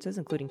preferences,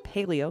 including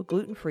paleo,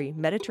 gluten-free,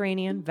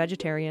 Mediterranean,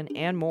 vegetarian,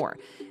 and more.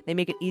 They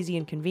make it easy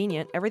and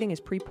convenient. Everything is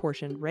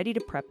pre-portioned, ready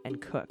to prep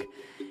and cook.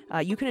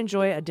 You can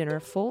enjoy a dinner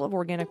full of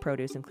organic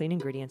produce and clean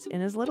ingredients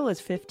in as little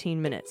as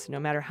 15 minutes, no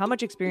matter how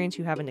much experience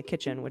you have in the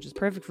kitchen, which is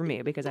perfect for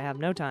me because I have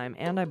no time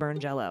and I burn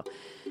Jell-O.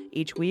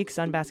 Each week,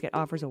 Sunbasket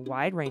offers a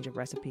wide range of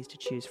recipes to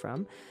choose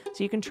from.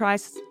 So you can try, a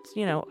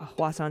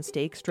Huasan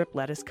steak strip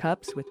lettuce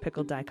cups with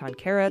pickled daikon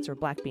carrots, or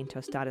black bean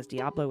tostadas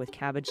Diablo with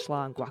cabbage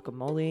slaw and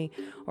guacamole,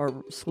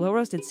 or slow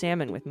roasted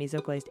salmon with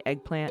miso glazed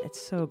eggplant.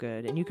 It's so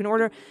good. And you can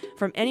order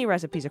from any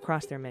recipes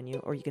across their menu,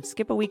 or you can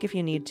skip a week if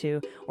you need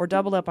to, or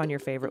double up on your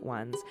favorite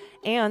ones.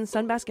 And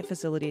Sunbasket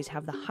facilities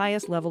have the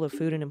highest level of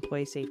food and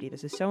employee safety.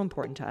 This is so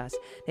important to us.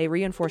 They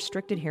reinforce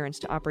strict adherence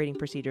to operating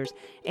procedures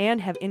and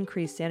have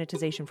increased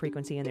sanitization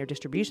frequency in their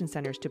distribution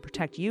centers to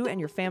protect you and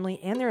your family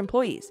and their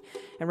employees.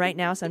 And right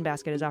now,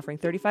 Sunbasket is offering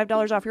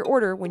 $35 off your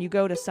order when you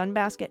go to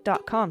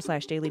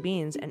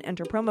sunbasket.com/dailybeans and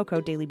enter promo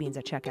code dailybeans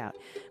at checkout.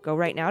 Go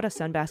right now to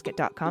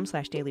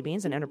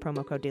sunbasket.com/dailybeans and enter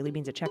promo code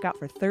dailybeans at checkout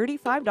for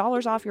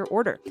 $35 off your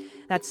order.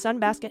 That's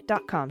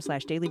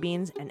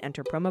sunbasket.com/dailybeans and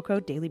enter promo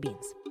code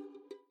dailybeans.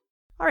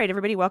 All right,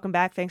 everybody, welcome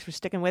back. Thanks for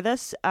sticking with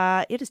us.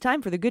 It is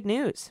time for the good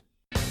news.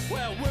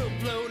 Well, we'll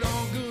float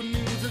on, good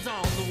news is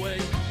on the way.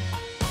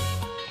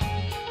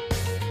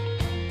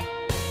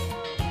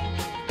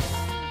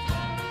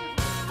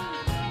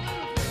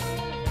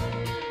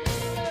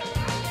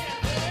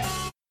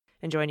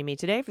 And joining me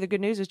today for the good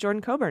news is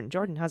Jordan Coburn.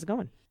 Jordan, how's it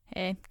going?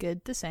 Hey,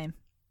 good, the same.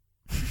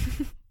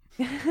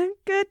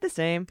 Good, the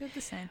same. Good,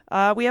 the same.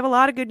 We have a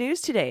lot of good news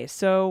today,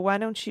 so why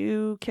don't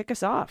you kick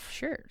us off?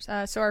 Sure.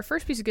 So our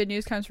first piece of good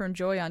news comes from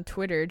Joy on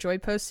Twitter. Joy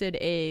posted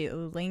a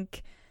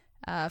link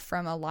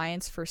from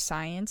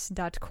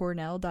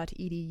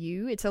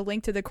allianceforscience.cornell.edu. It's a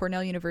link to the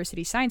Cornell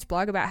University Science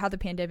blog about how the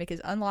pandemic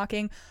is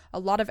unlocking a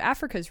lot of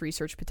Africa's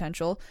research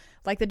potential,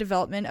 like the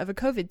development of a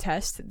COVID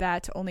test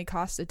that only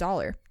costs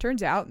 $1.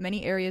 Turns out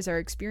many areas are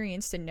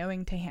experienced in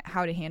knowing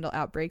how to handle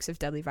outbreaks of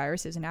deadly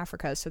viruses in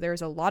Africa, so there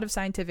is a lot of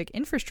scientific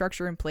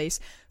infrastructure in place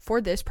for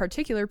this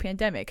particular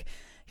pandemic.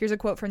 Here's a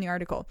quote from the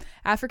article.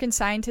 African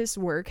scientists'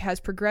 work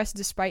has progressed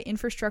despite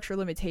infrastructure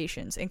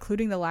limitations,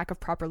 including the lack of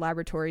proper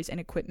laboratories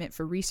and equipment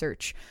for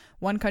research.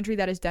 One country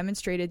that has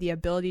demonstrated the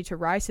ability to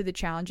rise to the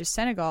challenge is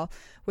Senegal,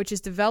 which has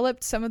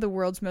developed some of the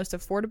world's most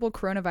affordable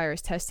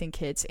coronavirus testing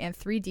kits and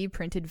 3D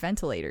printed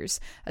ventilators.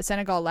 A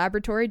Senegal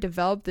laboratory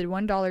developed the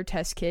 $1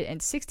 test kit and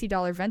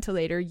 $60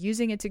 ventilator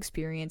using its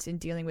experience in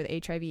dealing with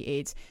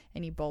HIV/AIDS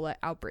and Ebola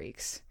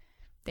outbreaks.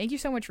 Thank you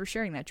so much for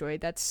sharing that, Joy.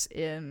 That's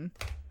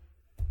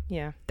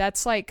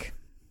like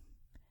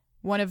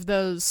one of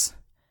those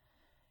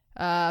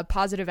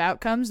positive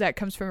outcomes that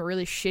comes from a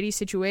really shitty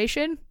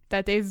situation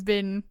that they've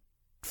been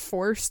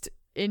forced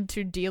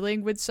into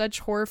dealing with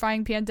such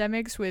horrifying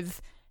pandemics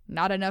with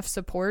not enough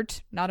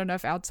support, not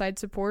enough outside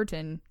support,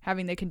 and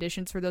having the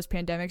conditions for those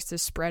pandemics to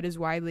spread as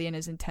widely and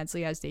as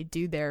intensely as they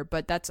do there.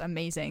 But that's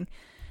amazing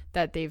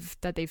that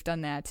they've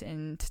done that,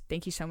 and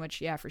thank you so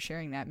much for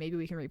sharing that. Maybe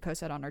we can repost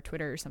that on our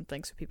Twitter or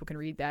something so people can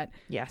read that.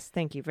 Yes,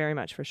 thank you very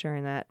much for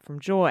sharing that from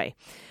Joy.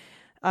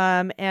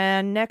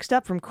 And next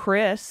up from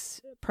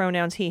Chris,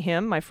 pronouns he,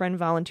 him. My friend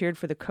volunteered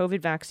for the COVID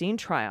vaccine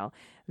trial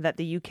that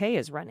the UK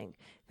is running.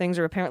 Things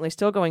are apparently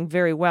still going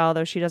very well,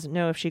 though she doesn't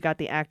know if she got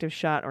the active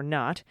shot or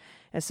not.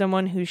 As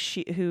someone who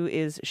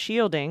is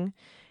shielding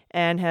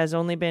and has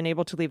only been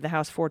able to leave the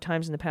house 4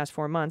 times in the past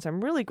 4 months,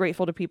 I'm really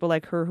grateful to people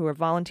like her who are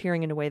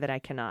volunteering in a way that I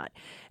cannot.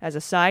 As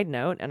a side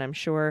note, and I'm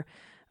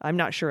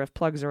not sure if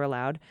plugs are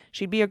allowed,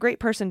 she'd be a great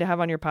person to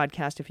have on your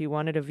podcast if you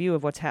wanted a view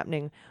of what's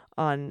happening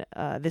on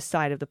this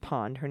side of the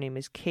pond. Her name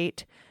is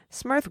Kate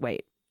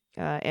Smurthwaite,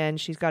 and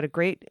she's got a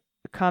great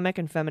comic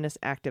and feminist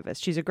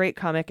activist. She's a great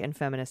comic and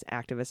feminist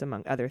activist,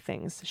 among other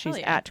things. She's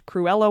at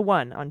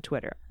Cruella1 on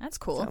Twitter. That's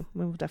cool. So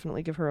we'll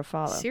definitely give her a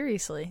follow.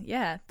 Seriously.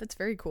 Yeah, that's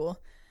very cool.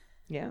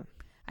 Yeah.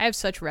 I have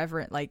such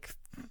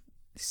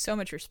so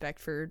much respect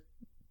for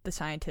the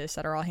scientists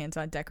that are all hands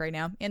on deck right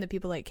now, and the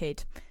people like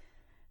Kate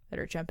that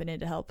are jumping in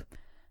to help.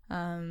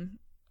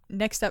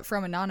 Next up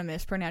from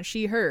Anonymous, pronoun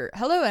she, her.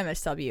 Hello,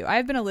 MSW.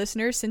 I've been a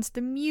listener since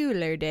the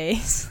Mueller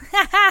days.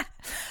 I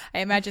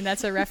imagine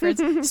that's a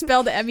reference.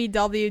 Spelled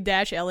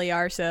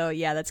MEW-LER, so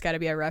yeah, that's got to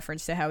be a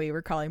reference to how we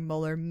were calling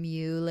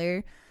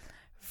Mueller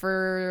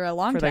for a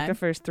long time. For like the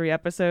first 3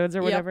 episodes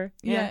or whatever.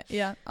 Yeah.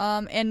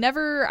 And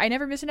I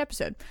never miss an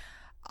episode.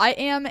 I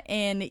am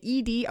an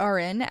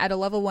EDRN at a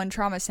level 1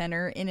 trauma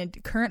center in a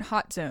current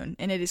hot zone,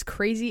 and it is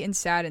crazy and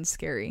sad and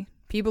scary.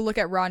 People look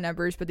at raw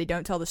numbers, but they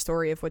don't tell the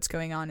story of what's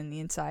going on in the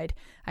inside.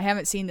 I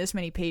haven't seen this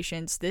many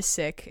patients this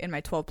sick in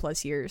my 12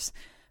 plus years.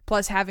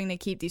 Plus, having to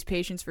keep these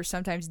patients for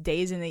sometimes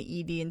days in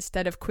the ED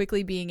instead of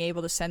quickly being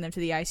able to send them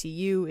to the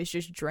ICU is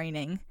just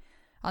draining.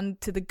 On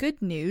to the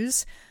good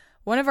news.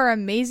 One of our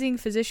amazing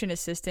physician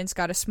assistants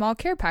got a small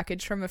care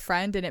package from a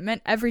friend, and it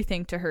meant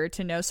everything to her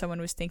to know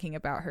someone was thinking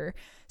about her.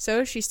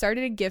 So she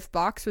started a gift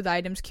box with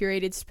items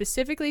curated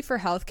specifically for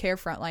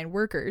healthcare frontline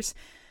workers.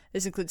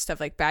 This includes stuff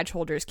like badge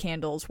holders,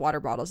 candles, water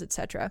bottles,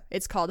 etc.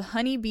 It's called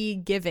Honeybee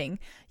Giving.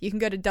 You can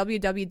go to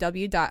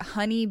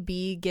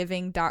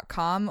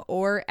www.honeybeegiving.com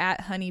or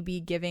at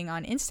honeybeegiving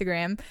on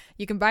Instagram.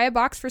 You can buy a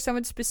box for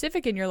someone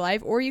specific in your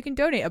life, or you can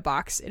donate a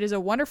box. It is a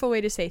wonderful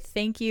way to say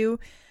thank you.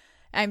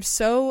 I'm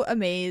so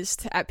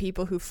amazed at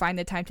people who find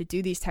the time to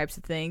do these types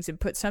of things and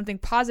put something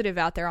positive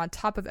out there on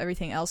top of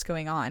everything else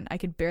going on. I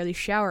could barely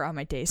shower on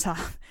my days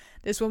off.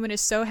 This woman is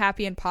so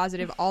happy and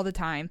positive all the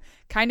time,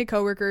 kind to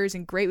coworkers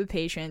and great with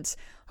patients.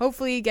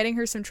 Hopefully getting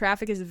her some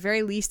traffic is the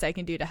very least I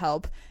can do to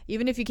help.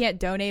 Even if you can't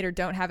donate or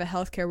don't have a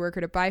healthcare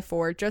worker to buy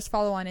for, just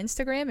follow on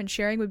Instagram and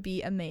sharing would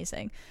be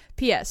amazing.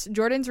 P.S.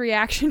 Jordan's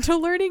reaction to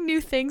learning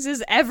new things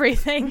is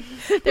everything.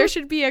 There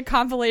should be a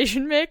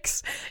compilation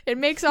mix. It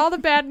makes all the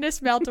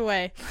badness melt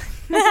away.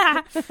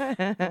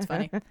 That's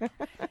funny.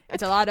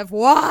 It's a lot of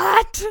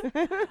what?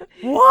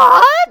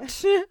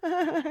 What?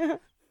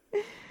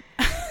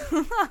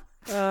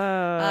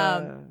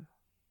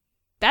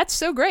 That's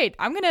so great.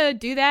 I'm gonna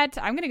do that.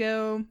 I'm gonna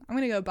go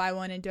buy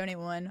one and donate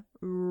one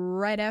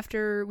right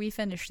after we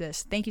finish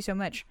this. Thank you so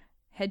much.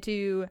 Head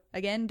to,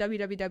 again,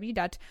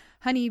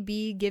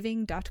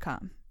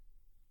 www.honeybeegiving.com.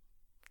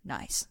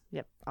 Nice.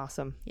 Yep.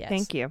 Awesome. Yes.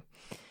 Thank you.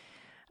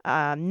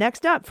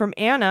 Next up from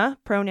Anna,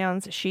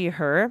 pronouns she,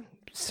 her.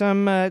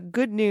 Some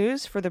good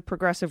news for the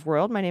progressive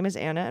world. My name is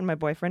Anna, and my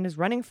boyfriend is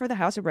running for the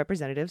House of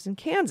Representatives in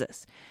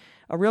Kansas.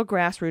 A real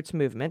grassroots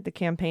movement. The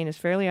campaign is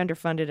fairly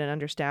underfunded and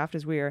understaffed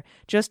as we are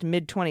just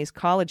mid-20s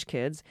college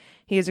kids.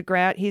 He's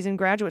in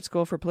graduate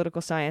school for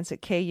political science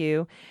at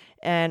KU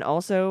and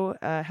also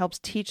helps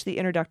teach the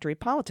introductory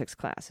politics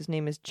class. His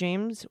name is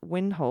James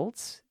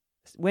Windholitz.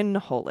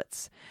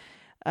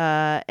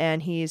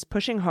 And he's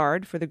pushing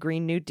hard for the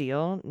Green New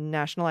Deal,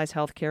 nationalized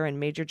healthcare, and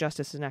major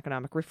justice and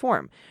economic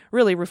reform.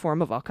 Really,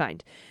 reform of all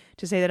kind.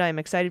 To say that I am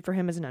excited for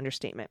him is an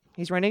understatement.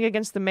 He's running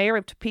against the mayor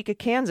of Topeka,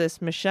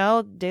 Kansas,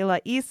 Michelle De La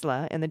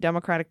Isla, in the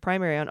Democratic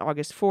primary on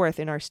August 4th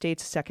in our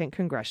state's 2nd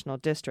congressional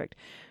district.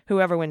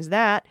 Whoever wins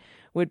that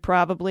would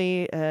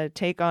probably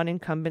take on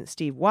incumbent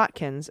Steve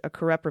Watkins, a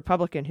corrupt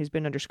Republican who's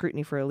been under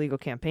scrutiny for illegal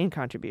campaign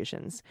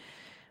contributions.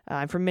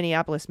 I'm from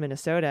Minneapolis,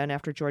 Minnesota, and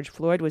after George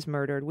Floyd was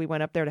murdered, we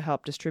went up there to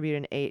help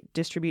distribute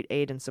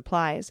aid and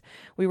supplies.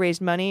 We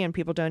raised money, and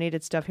people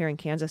donated stuff here in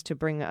Kansas to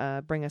bring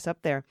us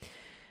up there.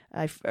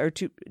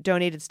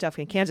 Donated stuff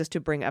in Kansas to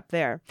bring up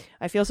there.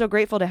 I feel so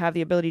grateful to have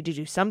the ability to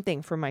do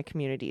something for my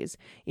communities,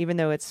 even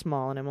though it's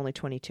small and I'm only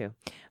 22.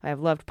 I have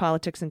loved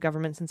politics and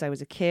government since I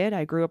was a kid.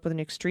 I grew up with an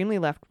extremely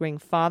left-wing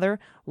father,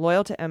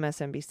 loyal to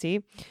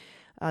MSNBC.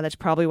 That's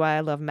probably why I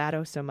love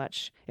Maddow so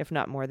much, if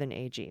not more than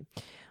AG.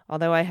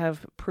 Although I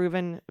have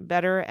proven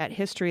better at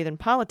history than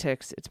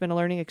politics, it's been a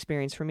learning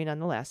experience for me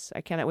nonetheless.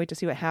 I cannot wait to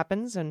see what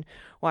happens and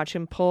watch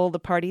him pull the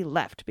party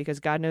left, because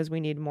God knows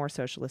we need more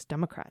socialist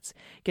Democrats.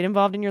 Get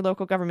involved in your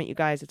local government, you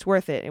guys. It's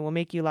worth it. It will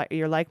make you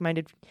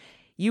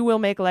you will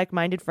make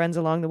like-minded friends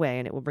along the way,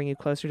 and it will bring you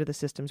closer to the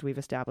systems we've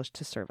established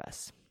to serve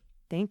us.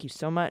 Thank you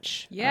so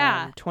much.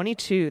 Yeah.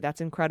 22. That's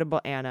incredible,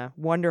 Anna.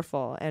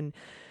 Wonderful. And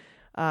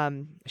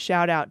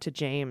shout out to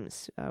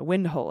James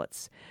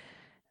Windholitz.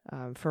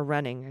 For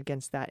running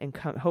against that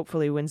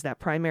hopefully wins that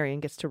primary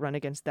and gets to run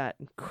against that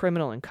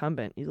criminal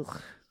incumbent.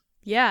 Ugh.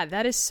 Yeah,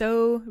 that is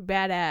so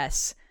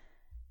badass.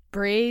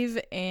 Brave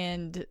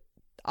and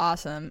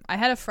awesome. I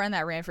had a friend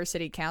that ran for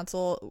city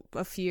council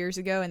a few years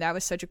ago, and that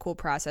was such a cool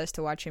process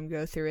to watch him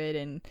go through it.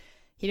 And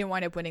he didn't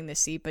wind up winning the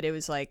seat, but it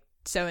was like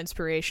so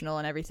inspirational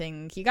and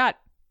everything. He got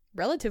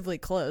relatively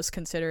close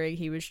considering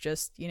he was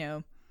just,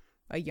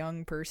 a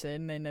young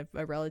person in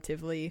a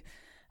relatively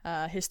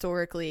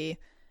historically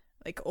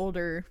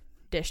older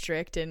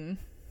district, and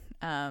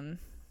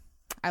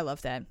I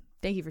love that.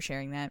 Thank you for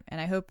sharing that,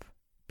 and I hope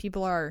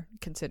people are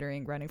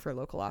considering running for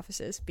local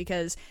offices,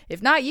 because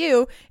if not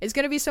you, it's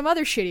going to be some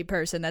other shitty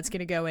person that's going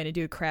to go in and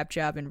do a crap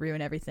job and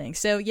ruin everything.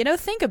 So,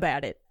 think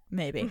about it,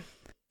 maybe.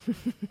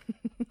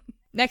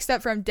 Next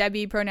up from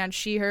Debbie, pronouns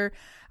she, her.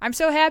 I'm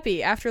so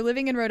happy. After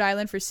living in Rhode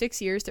Island for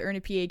 6 years to earn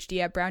a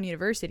PhD at Brown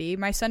University,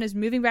 my son is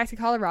moving back to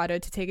Colorado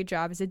to take a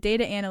job as a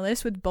data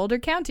analyst with Boulder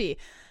County.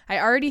 I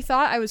already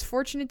thought I was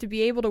fortunate to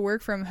be able to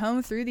work from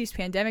home through these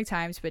pandemic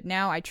times, but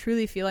now I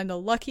truly feel I'm the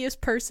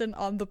luckiest person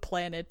on the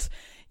planet.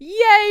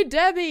 Yay,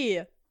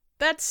 Debbie!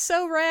 That's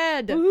so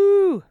rad.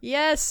 Woo!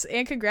 Yes,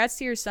 and congrats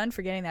to your son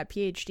for getting that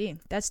PhD.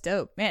 That's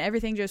dope. Man,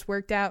 everything just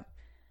worked out.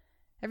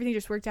 Everything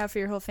just worked out for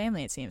your whole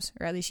family, it seems.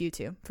 Or at least you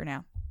two, for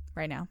now.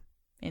 Right now.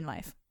 In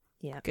life.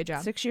 Yeah. Good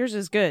job. 6 years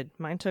is good.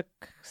 Mine took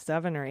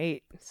 7 or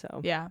 8.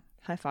 So yeah.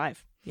 High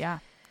five. Yeah,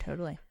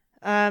 totally.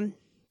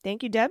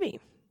 Thank you,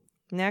 Debbie.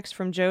 Next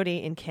from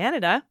Jody in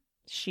Canada.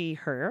 She,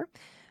 her.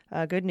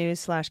 Good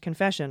news /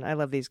 confession. I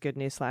love these good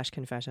news /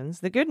 confessions.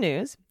 The good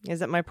news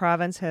is that my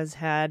province has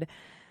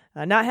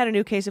not had a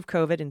new case of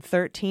COVID in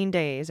 13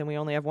 days, and we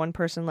only have one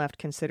person left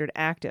considered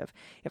active.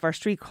 If our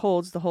streak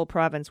holds, the whole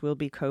province will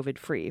be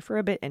COVID-free, for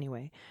a bit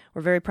anyway.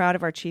 We're very proud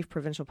of our Chief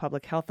Provincial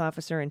Public Health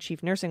Officer and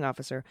Chief Nursing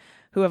Officer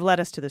who have led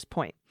us to this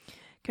point.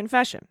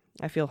 Confession.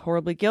 I feel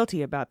horribly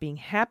guilty about being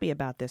happy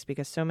about this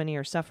because so many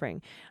are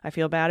suffering. I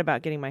feel bad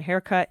about getting my hair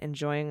cut,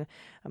 enjoying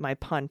my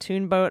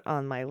pontoon boat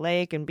on my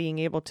lake, and being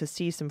able to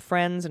see some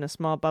friends in a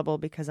small bubble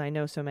because I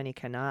know so many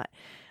cannot.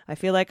 I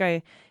feel like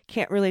I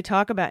can't really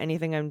talk about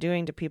anything I'm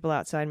doing to people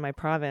outside my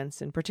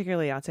province, and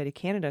particularly outside of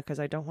Canada, because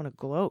I don't want to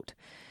gloat.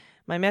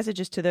 My message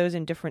is to those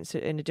in a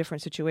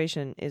different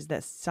situation is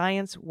that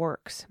science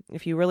works.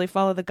 If you really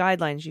follow the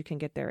guidelines, you can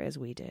get there as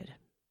we did.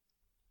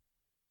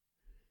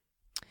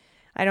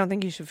 I don't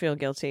think you should feel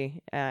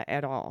guilty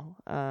at all.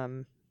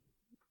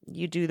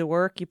 You do the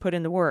work, you put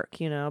in the work,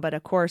 But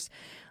of course,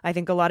 I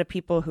think a lot of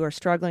people who are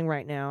struggling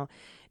right now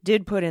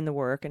did put in the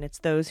work, and it's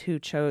those who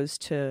chose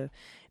to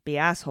be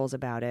assholes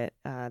about it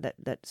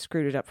that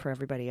screwed it up for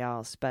everybody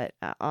else. But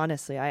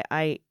honestly,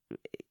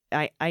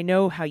 I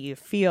know how you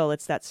feel.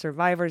 It's that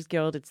survivor's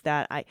guilt. It's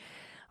that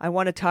I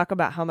want to talk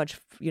about how much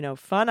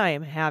fun I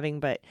am having,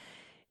 but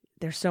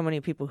there's so many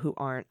people who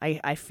aren't.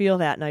 I feel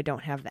that, and I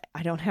don't have that.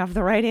 I don't have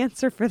the right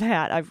answer for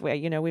that.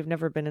 We've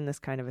never been in this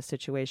kind of a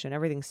situation.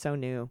 Everything's so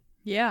new.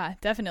 Yeah,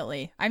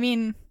 definitely. I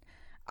mean,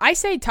 I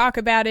say talk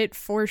about it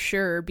for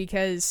sure,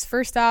 because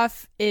first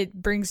off, it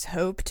brings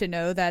hope to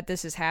know that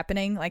this is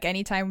happening. Like,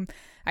 anytime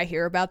I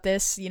hear about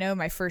this,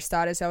 my first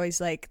thought is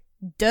always like,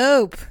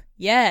 dope.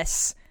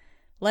 Yes.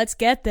 Let's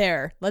get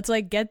there. Let's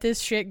get this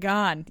shit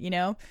gone,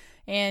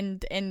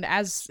 And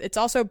as it's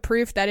also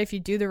proof that if you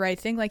do the right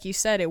thing, like you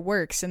said, it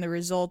works and the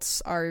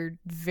results are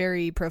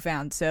very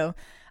profound. So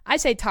I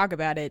say talk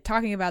about it,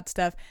 talking about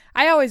stuff.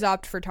 I always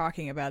opt for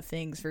talking about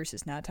things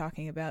versus not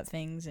talking about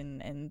things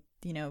and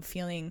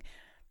feeling,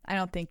 I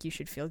don't think you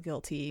should feel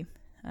guilty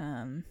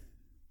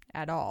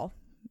at all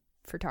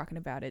for talking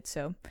about it.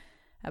 So,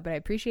 but I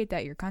appreciate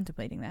that you're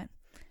contemplating that.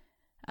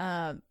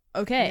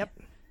 Okay. Yep.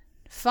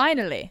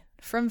 Finally,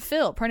 from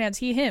Phil, pronouns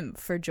he, him,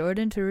 for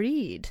Jordan to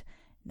read.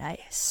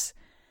 Nice.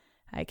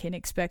 I can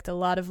expect a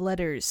lot of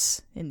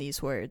letters in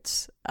these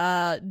words.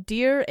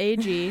 Dear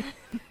AG,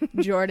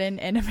 Jordan,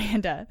 and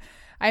Amanda,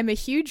 I'm a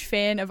huge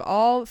fan of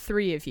all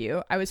three of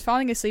you. I was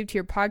falling asleep to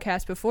your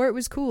podcast before it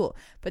was cool,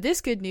 but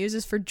this good news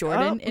is for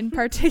Jordan in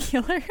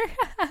particular.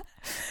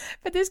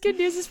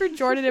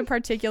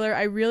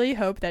 I really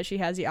hope that she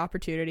has the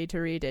opportunity to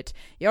read it.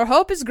 Your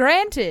hope is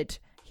granted.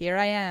 Here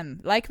I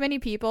am. Like many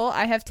people,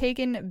 I have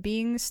taken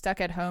being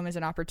stuck at home as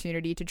an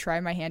opportunity to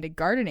try my hand at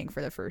gardening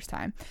for the first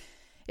time.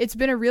 It's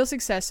been a real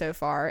success so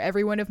far.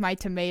 Every one of my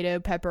tomato,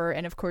 pepper,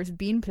 and of course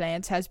bean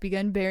plants has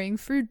begun bearing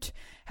fruit.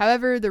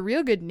 However, the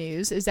real good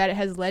news is that it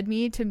has led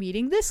me to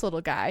meeting this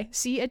little guy.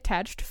 See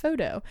attached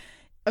photo.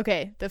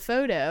 Okay, the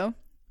photo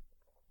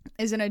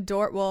is an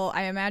well,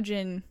 I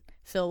imagine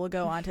Phil will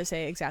go on to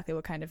say exactly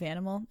what kind of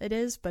animal it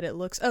is, but it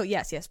looks, oh,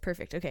 yes,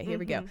 perfect. Okay, here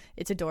we go.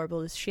 It's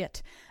adorable as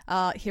shit.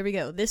 Here we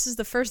go. This is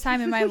the first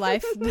time in my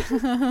life,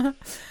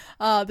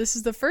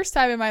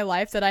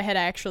 that I had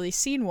actually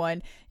seen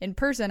one in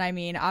person. I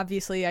mean,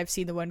 obviously, I've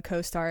seen the one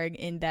co-starring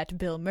in that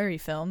Bill Murray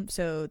film,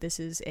 so this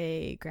is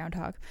a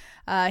groundhog.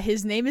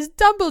 His name is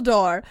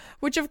Dumbledore,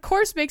 which of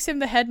course makes him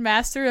the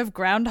headmaster of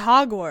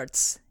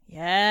Groundhogwarts.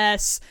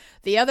 Yes.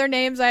 The other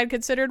names I had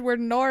considered were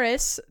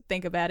Norris,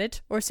 think about it,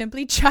 or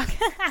simply Chuck.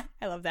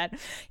 I love that.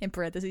 In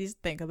parentheses,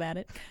 think about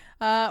it.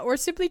 Or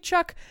simply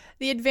Chuck.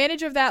 The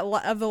advantage of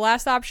the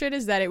last option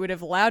is that it would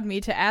have allowed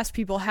me to ask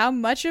people how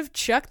much of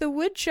Chuck the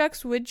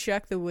Woodchuck's would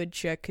Chuck the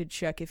Woodchuck could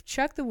chuck if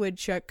Chuck the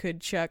Woodchuck could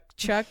chuck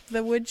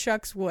the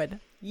Woodchuck's wood.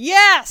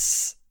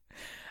 Yes!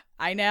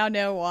 I now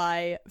know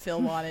why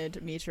Phil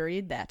wanted me to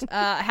read that.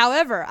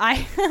 However,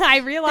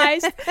 I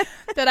realized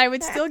that I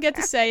would still get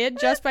to say it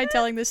just by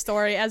telling this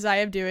story as I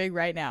am doing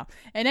right now.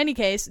 In any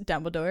case,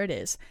 Dumbledore it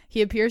is.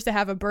 He appears to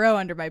have a burrow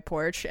under my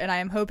porch, and I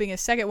am hoping a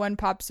second one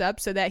pops up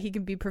so that he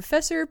can be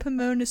Professor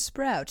Pomona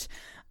Sprout.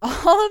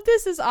 All of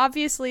this is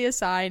obviously a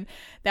sign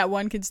that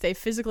one can stay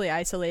physically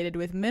isolated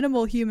with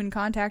minimal human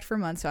contact for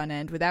months on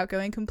end without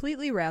going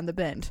completely round the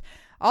bend.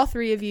 All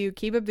three of you,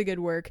 keep up the good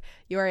work.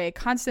 You are a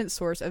constant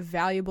source of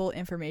valuable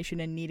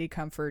information and needed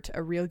comfort,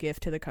 a real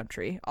gift to the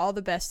country. All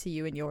the best to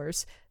you and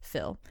yours,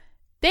 Phil.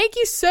 Thank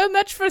you so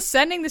much for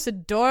sending this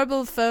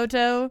adorable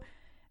photo.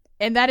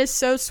 And that is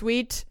so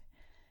sweet.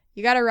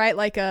 You gotta write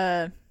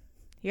a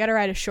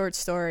short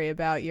story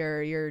about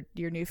your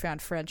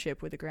newfound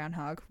friendship with the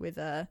groundhog, with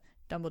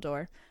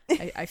Dumbledore.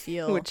 I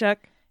feel Woodchuck.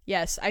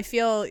 Yes, I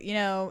feel,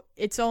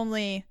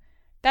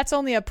 that's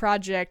only a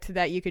project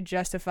that you could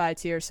justify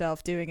to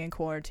yourself doing in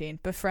quarantine.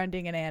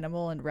 Befriending an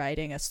animal and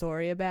writing a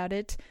story about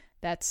it.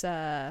 That's,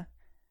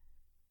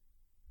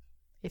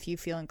 if you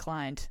feel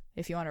inclined.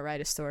 If you want to write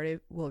a story,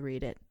 we'll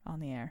read it on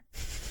the air.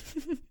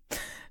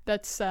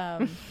 That's,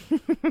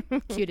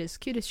 cute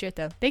as shit,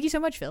 though. Thank you so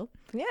much, Phil.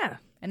 Yeah.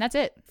 And that's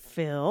it.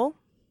 Phil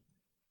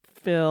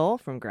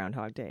from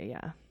Groundhog Day,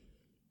 yeah.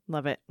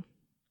 Love it.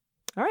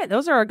 All right,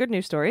 those are our good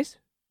news stories.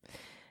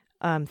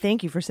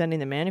 Thank you for sending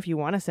them in. If you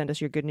want to send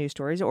us your good news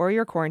stories or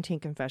your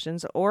quarantine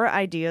confessions or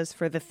ideas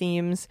for the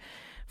themes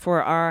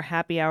for our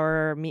happy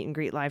hour meet and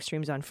greet live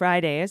streams on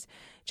Fridays,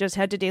 just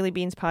head to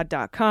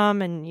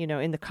dailybeanspod.com and,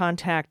 in the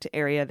contact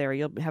area there,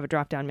 you'll have a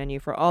drop-down menu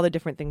for all the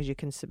different things you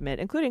can submit,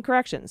 including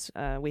corrections.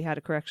 We had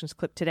a corrections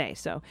clip today.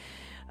 So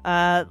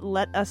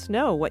Let us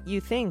know what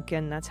you think,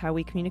 and that's how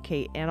we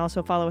communicate. And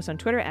also follow us on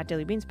Twitter at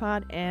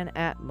DailyBeansPod and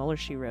at Mueller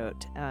She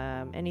Wrote.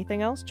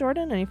 Anything else,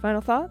 Jordan? Any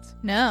final thoughts?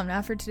 No,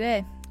 not for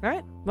today. All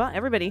right. Well,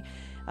 everybody,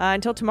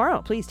 until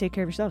tomorrow, please take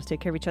care of yourselves, take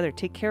care of each other,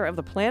 take care of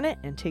the planet,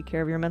 and take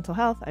care of your mental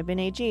health. I've been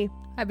AG.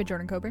 I've been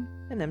Jordan Coburn.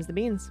 And them's the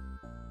Beans.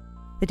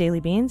 The Daily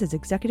Beans is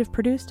executive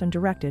produced and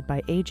directed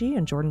by AG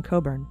and Jordan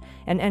Coburn,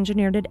 and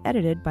engineered and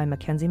edited by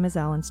Mackenzie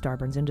Mazzell and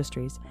Starburns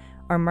Industries.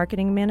 Our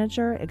marketing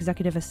manager,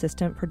 executive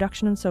assistant,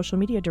 production and social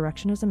media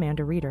direction is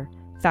Amanda Reeder.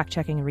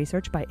 Fact-checking and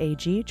research by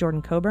AG,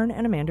 Jordan Coburn,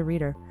 and Amanda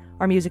Reeder.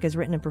 Our music is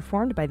written and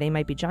performed by They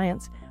Might Be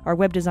Giants. Our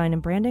web design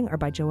and branding are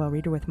by Joelle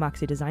Reeder with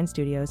Moxie Design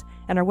Studios,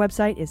 and our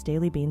website is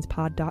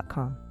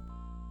dailybeanspod.com.